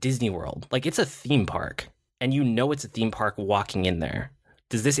like Disney World. Like it's a theme park, and you know it's a theme park walking in there.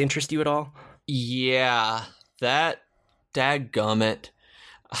 Does this interest you at all? Yeah, that dadgummit.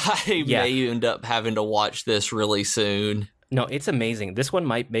 I may end up having to watch this really soon. No, it's amazing. This one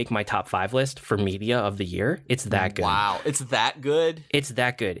might make my top 5 list for media of the year. It's that good. Wow, it's that good? It's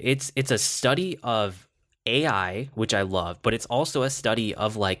that good. It's a study of AI, which I love, but it's also a study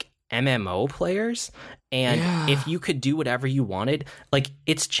of like MMO players. And if you could do whatever you wanted, like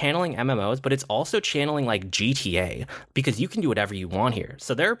it's channeling MMOs, but it's also channeling like GTA, because you can do whatever you want here.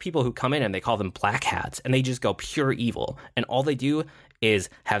 So there are people who come in and they call them black hats, and they just go pure evil. And all they do is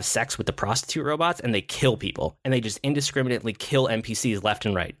have sex with the prostitute robots, and they kill people, and they just indiscriminately kill NPCs left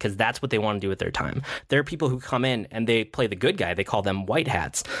and right, because that's what they want to do with their time. There are people who come in and they play the good guy. They call them white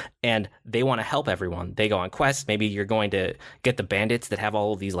hats, and they want to help everyone. They go on quests. Maybe you're going to get the bandits that have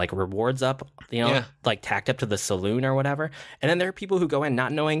all of these like rewards up, like tacked up to the saloon or whatever. And then there are people who go in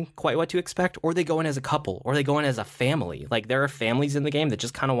not knowing quite what to expect, or they go in as a couple, or they go in as a family. Like there are families in the game that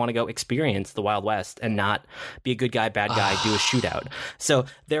just kind of want to go experience the Wild West and not be a good guy, bad guy, do a shootout. So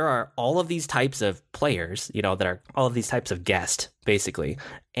there are all of these types of players, that are all of these types of guests, basically.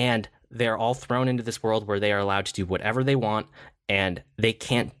 And they're all thrown into this world where they are allowed to do whatever they want, and they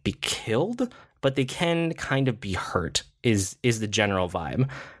can't be killed, but they can kind of be hurt, is the general vibe.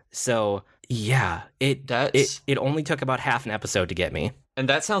 So yeah, it only took about half an episode to get me. And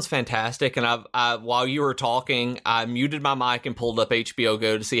that sounds fantastic. And I while you were talking, I muted my mic and pulled up HBO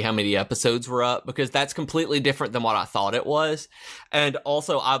Go to see how many episodes were up, because that's completely different than what I thought it was. And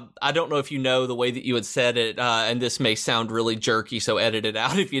also, I don't know if you know the way that you had said it, and this may sound really jerky, so edit it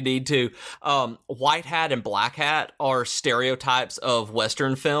out if you need to. White hat and black hat are stereotypes of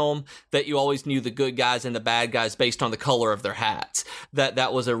Western film, that you always knew the good guys and the bad guys based on the color of their hats.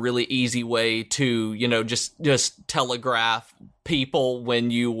 That was a really easy way to, just telegraph people when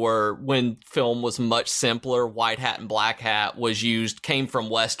film was much simpler. White hat and black hat came from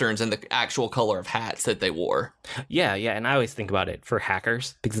Westerns and the actual color of hats that they wore. Yeah, and I always think about it for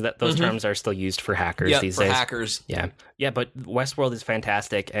hackers, because those terms are still used for hackers these days. Hackers. Yeah, but Westworld is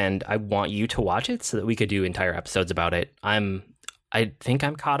fantastic, and I want you to watch it so that we could do entire episodes about it. I think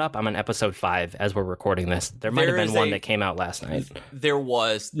I'm caught up. I'm on episode 5 as we're recording this. There might have been one that came out last night. There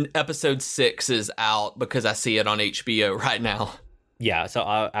was. Episode 6 is out because I see it on HBO right now. Yeah, so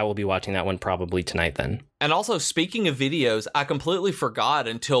I will be watching that one probably tonight then. And also, speaking of videos, I completely forgot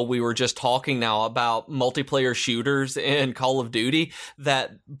until we were just talking now about multiplayer shooters in Call of Duty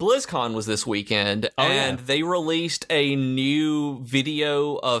that BlizzCon was this weekend, they released a new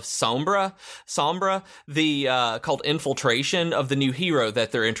video of Sombra, called Infiltration, of the new hero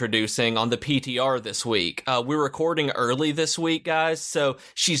that they're introducing on the PTR this week. We're recording early this week, guys, so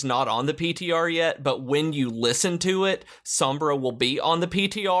she's not on the PTR yet, but when you listen to it, Sombra will be on the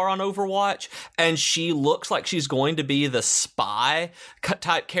PTR on Overwatch, and she looks like she's going to be the spy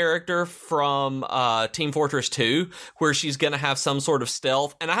type character from Team Fortress 2, where she's going to have some sort of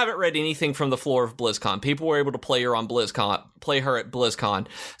stealth. And I haven't read anything from the floor of BlizzCon. People were able to play her at BlizzCon.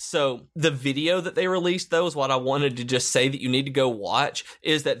 So the video that they released, though, is what I wanted to just say that you need to go watch,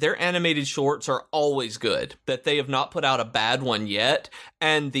 is that their animated shorts are always good, that they have not put out a bad one yet.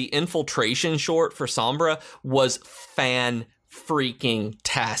 And the Infiltration short for Sombra was freaking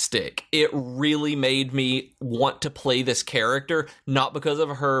tastic. It really made me want to play this character, not because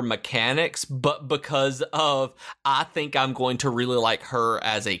of her mechanics, but because of I think I'm going to really like her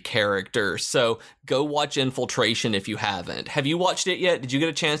as a character. So go watch Infiltration if you haven't. Have you watched it yet? Did you get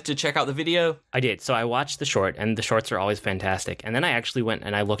a chance to check out the video? I did. So I watched the short, and the shorts are always fantastic. And then I actually went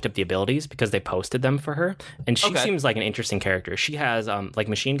and I looked up the abilities because they posted them for her. And she seems like an interesting character. She has like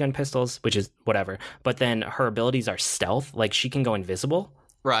machine gun pistols, which is whatever. But then her abilities are stealth. Like she can go invisible.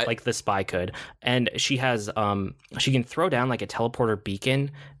 Right. Like the spy could. And she has she can throw down like a teleporter beacon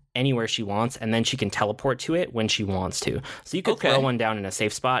anywhere she wants, and then she can teleport to it when she wants to. So you could throw one down in a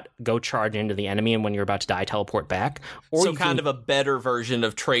safe spot, go charge into the enemy, and when you're about to die, teleport back. Or so kind of a better version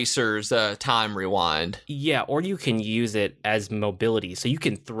of Tracer's time rewind. Yeah, or you can use it as mobility. So you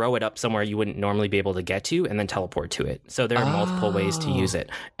can throw it up somewhere you wouldn't normally be able to get to and then teleport to it. So there are multiple ways to use it.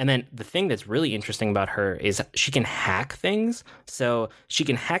 And then the thing that's really interesting about her is she can hack things. So she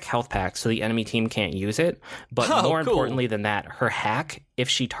can hack health packs so the enemy team can't use it. But more importantly than that, her hack, if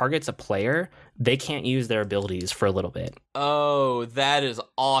she targets a player, they can't use their abilities for a little bit. Oh, that is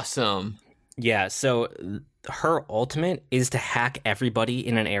awesome. Yeah, so her ultimate is to hack everybody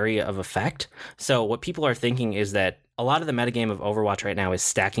in an area of effect. So what people are thinking is that a lot of the metagame of Overwatch right now is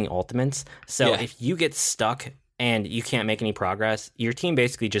stacking ultimates. So if you get stuck and you can't make any progress, your team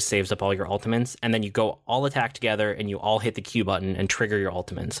basically just saves up all your ultimates, and then you go all attack together and you all hit the Q button and trigger your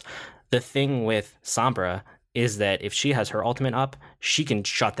ultimates. The thing with Sombra is that if she has her ultimate up, she can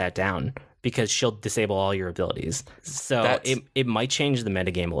shut that down because she'll disable all your abilities. So it might change the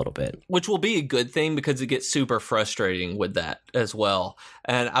metagame a little bit. Which will be a good thing because it gets super frustrating with that as well.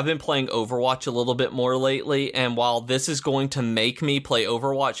 And I've been playing Overwatch a little bit more lately, and while this is going to make me play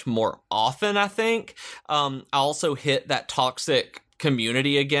Overwatch more often, I think, I also hit that toxic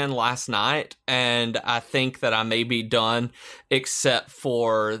community again last night, and I think that I may be done except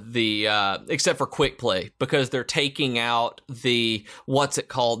for quick play, because they're taking out the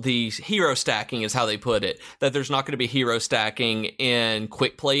hero stacking is how they put it, that there's not going to be hero stacking in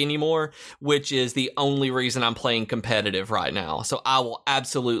quick play anymore, which is the only reason I'm playing competitive right now. So I will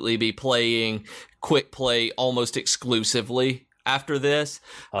absolutely be playing quick play almost exclusively after this,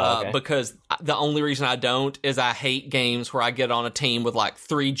 because the only reason I don't is I hate games where I get on a team with like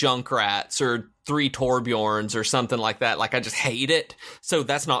 3 Junkrats or 3 Torbjorns or something like that. Like, I just hate it. So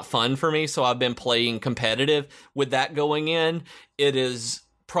that's not fun for me. So I've been playing competitive. With that going in, it is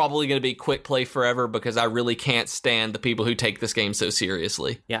probably going to be quick play forever because I really can't stand the people who take this game so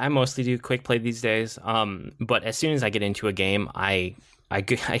seriously. Yeah, I mostly do quick play these days. But as soon as I get into a game, I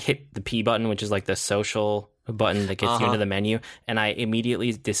hit the P button, which is like the social button that gets you into the menu, and I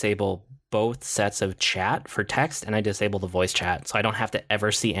immediately disable both sets of chat for text, and I disable the voice chat, so I don't have to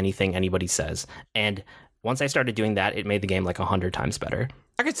ever see anything anybody says. And once I started doing that, it made the game like 100 times better.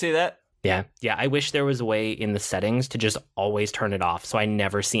 I could see that. Yeah. I wish there was a way in the settings to just always turn it off, so I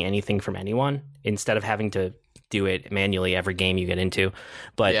never see anything from anyone, instead of having to do it manually every game you get into.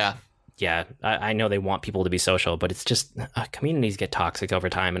 But yeah, I know they want people to be social, but it's just communities get toxic over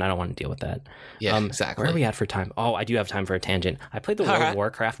time, and I don't want to deal with that. Yeah, exactly. Where are we at for time? Oh, I do have time for a tangent. I played the World of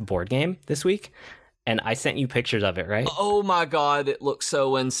Warcraft board game this week, and I sent you pictures of it, right? Oh my God, it looks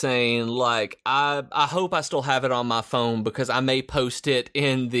so insane. Like, I hope I still have it on my phone, because I may post it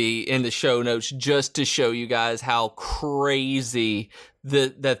in the show notes just to show you guys how crazy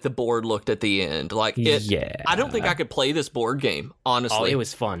that the board looked at the end. Like, I don't think I could play this board game, honestly. Oh, it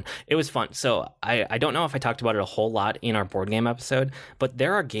was fun. So I don't know if I talked about it a whole lot in our board game episode, but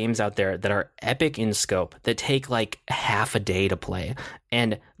there are games out there that are epic in scope that take like half a day to play.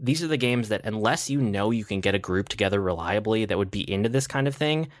 And these are the games that, unless you know you can get a group together reliably that would be into this kind of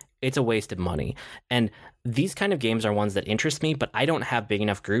thing, it's a waste of money. And these kind of games are ones that interest me, but I don't have big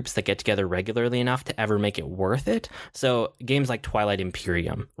enough groups that get together regularly enough to ever make it worth it. So games like Twilight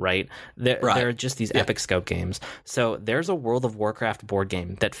Imperium, right? They're just these epic scope games. So there's a World of Warcraft board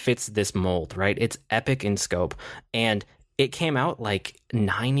game that fits this mold, right? It's epic in scope. And it came out like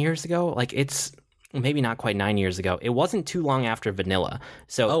 9 years ago. Like, it's maybe not quite 9 years ago. It wasn't too long after vanilla.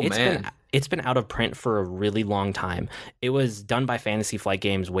 So it's been out of print for a really long time. It was done by Fantasy Flight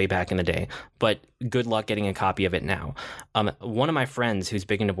Games way back in the day, but good luck getting a copy of it now. One of my friends who's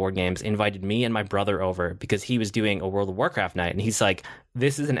big into board games invited me and my brother over because he was doing a World of Warcraft night, and he's like,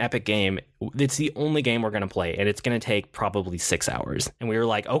 this is an epic game. It's the only game we're going to play, and it's going to take probably 6 hours. And we were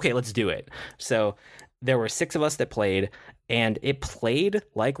like, okay, let's do it. So there were 6 of us that played, and it played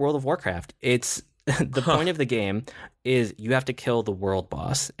like World of Warcraft. It's the point of the game is you have to kill the world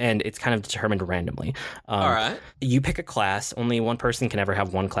boss, and it's kind of determined randomly. All right. You pick a class. Only one person can ever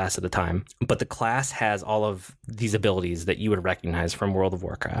have one class at a time, but the class has all of these abilities that you would recognize from World of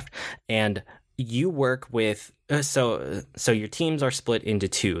Warcraft. And you work with so your teams are split into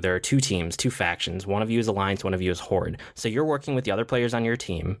 2. There are 2 teams, 2 factions. One of you is Alliance, one of you is Horde. So you're working with the other players on your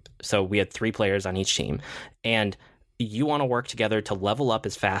team. So we had 3 players on each team, and you want to work together to level up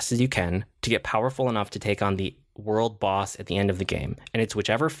as fast as you can to get powerful enough to take on the world boss at the end of the game. And it's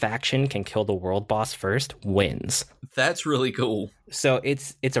whichever faction can kill the world boss first wins. That's really cool. So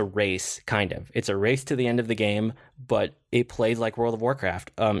it's a race, kind of. It's a race to the end of the game, but it plays like World of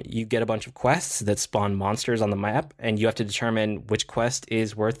Warcraft. You get a bunch of quests that spawn monsters on the map, and you have to determine which quest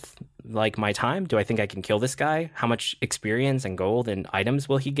is worth like my time. Do I think I can kill this guy? How much experience and gold and items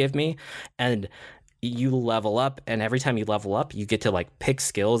will he give me? And you level up, and every time you level up, you get to like pick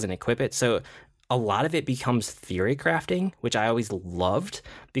skills and equip it. So a lot of it becomes theory crafting, which I always loved,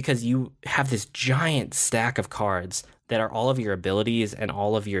 because you have this giant stack of cards that are all of your abilities and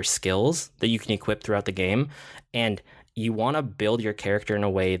all of your skills that you can equip throughout the game. And you want to build your character in a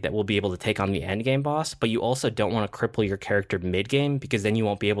way that will be able to take on the end game boss, but you also don't want to cripple your character mid game, because then you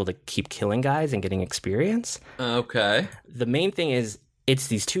won't be able to keep killing guys and getting experience. Okay. The main thing is It's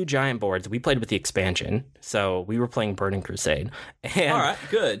these 2 giant boards. We played with the expansion, so we were playing Burning Crusade. And all right,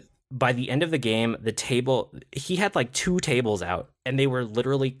 good. By the end of the game, the table, he had like 2 tables out, and they were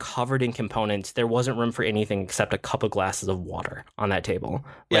literally covered in components. There wasn't room for anything except a couple glasses of water on that table.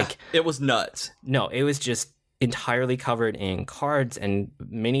 Yeah, it was nuts. No, it was just entirely covered in cards and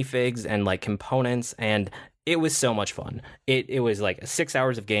minifigs and like components, and it was so much fun. It was like 6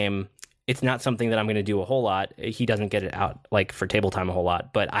 hours of game. It's not something that I'm going to do a whole lot. He doesn't get it out like for table time a whole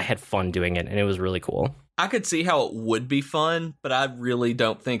lot, but I had fun doing it, and it was really cool. I could see how it would be fun, but I really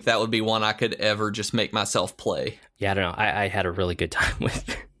don't think that would be one I could ever just make myself play. Yeah, I don't know. I had a really good time with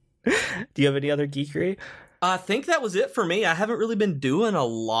it. Do you have any other geekery? I think that was it for me. I haven't really been doing a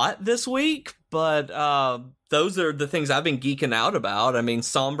lot this week, but those are the things I've been geeking out about. I mean,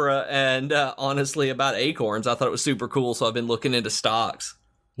 Sombra and honestly about Acorns. I thought it was super cool, so I've been looking into stocks.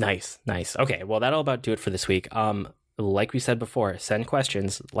 Nice. Okay, well, that'll about do it for this week. Like we said before, send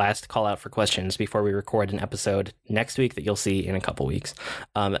questions. Last call out for questions before we record an episode next week that you'll see in a couple weeks.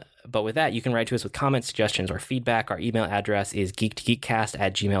 But with that, you can write to us with comments, suggestions, or feedback. Our email address is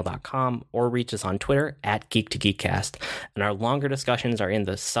geek2geekcast@gmail.com, or reach us on Twitter @geek2geekcast. And our longer discussions are in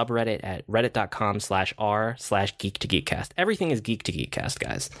the subreddit at reddit.com/r/geek2geekcast. Everything is Geek to Geekcast,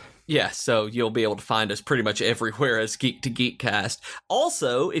 guys. Yeah, so you'll be able to find us pretty much everywhere as Geek to Geekcast.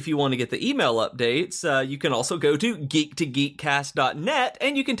 Also, if you want to get the email updates, you can also go to geek2geekcast.net,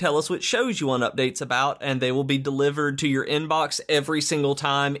 and you can tell us what shows you want updates about, and they will be delivered to your inbox every single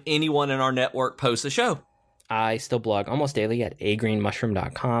time anyone in our network posts a show. I still blog almost daily at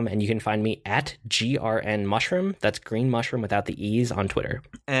agreenmushroom.com, and you can find me at grnmushroom. That's green mushroom without the E's on Twitter.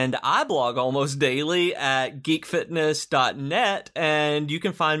 And I blog almost daily at geekfitness.net, and you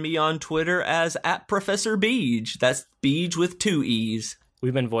can find me on Twitter as @ProfessorBeej. That's Beej with 2 E's.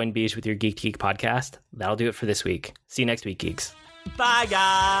 We've been Void and Beej with your Geek to Geek podcast. That'll do it for this week. See you next week, geeks. Bye,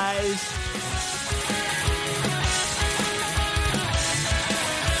 guys.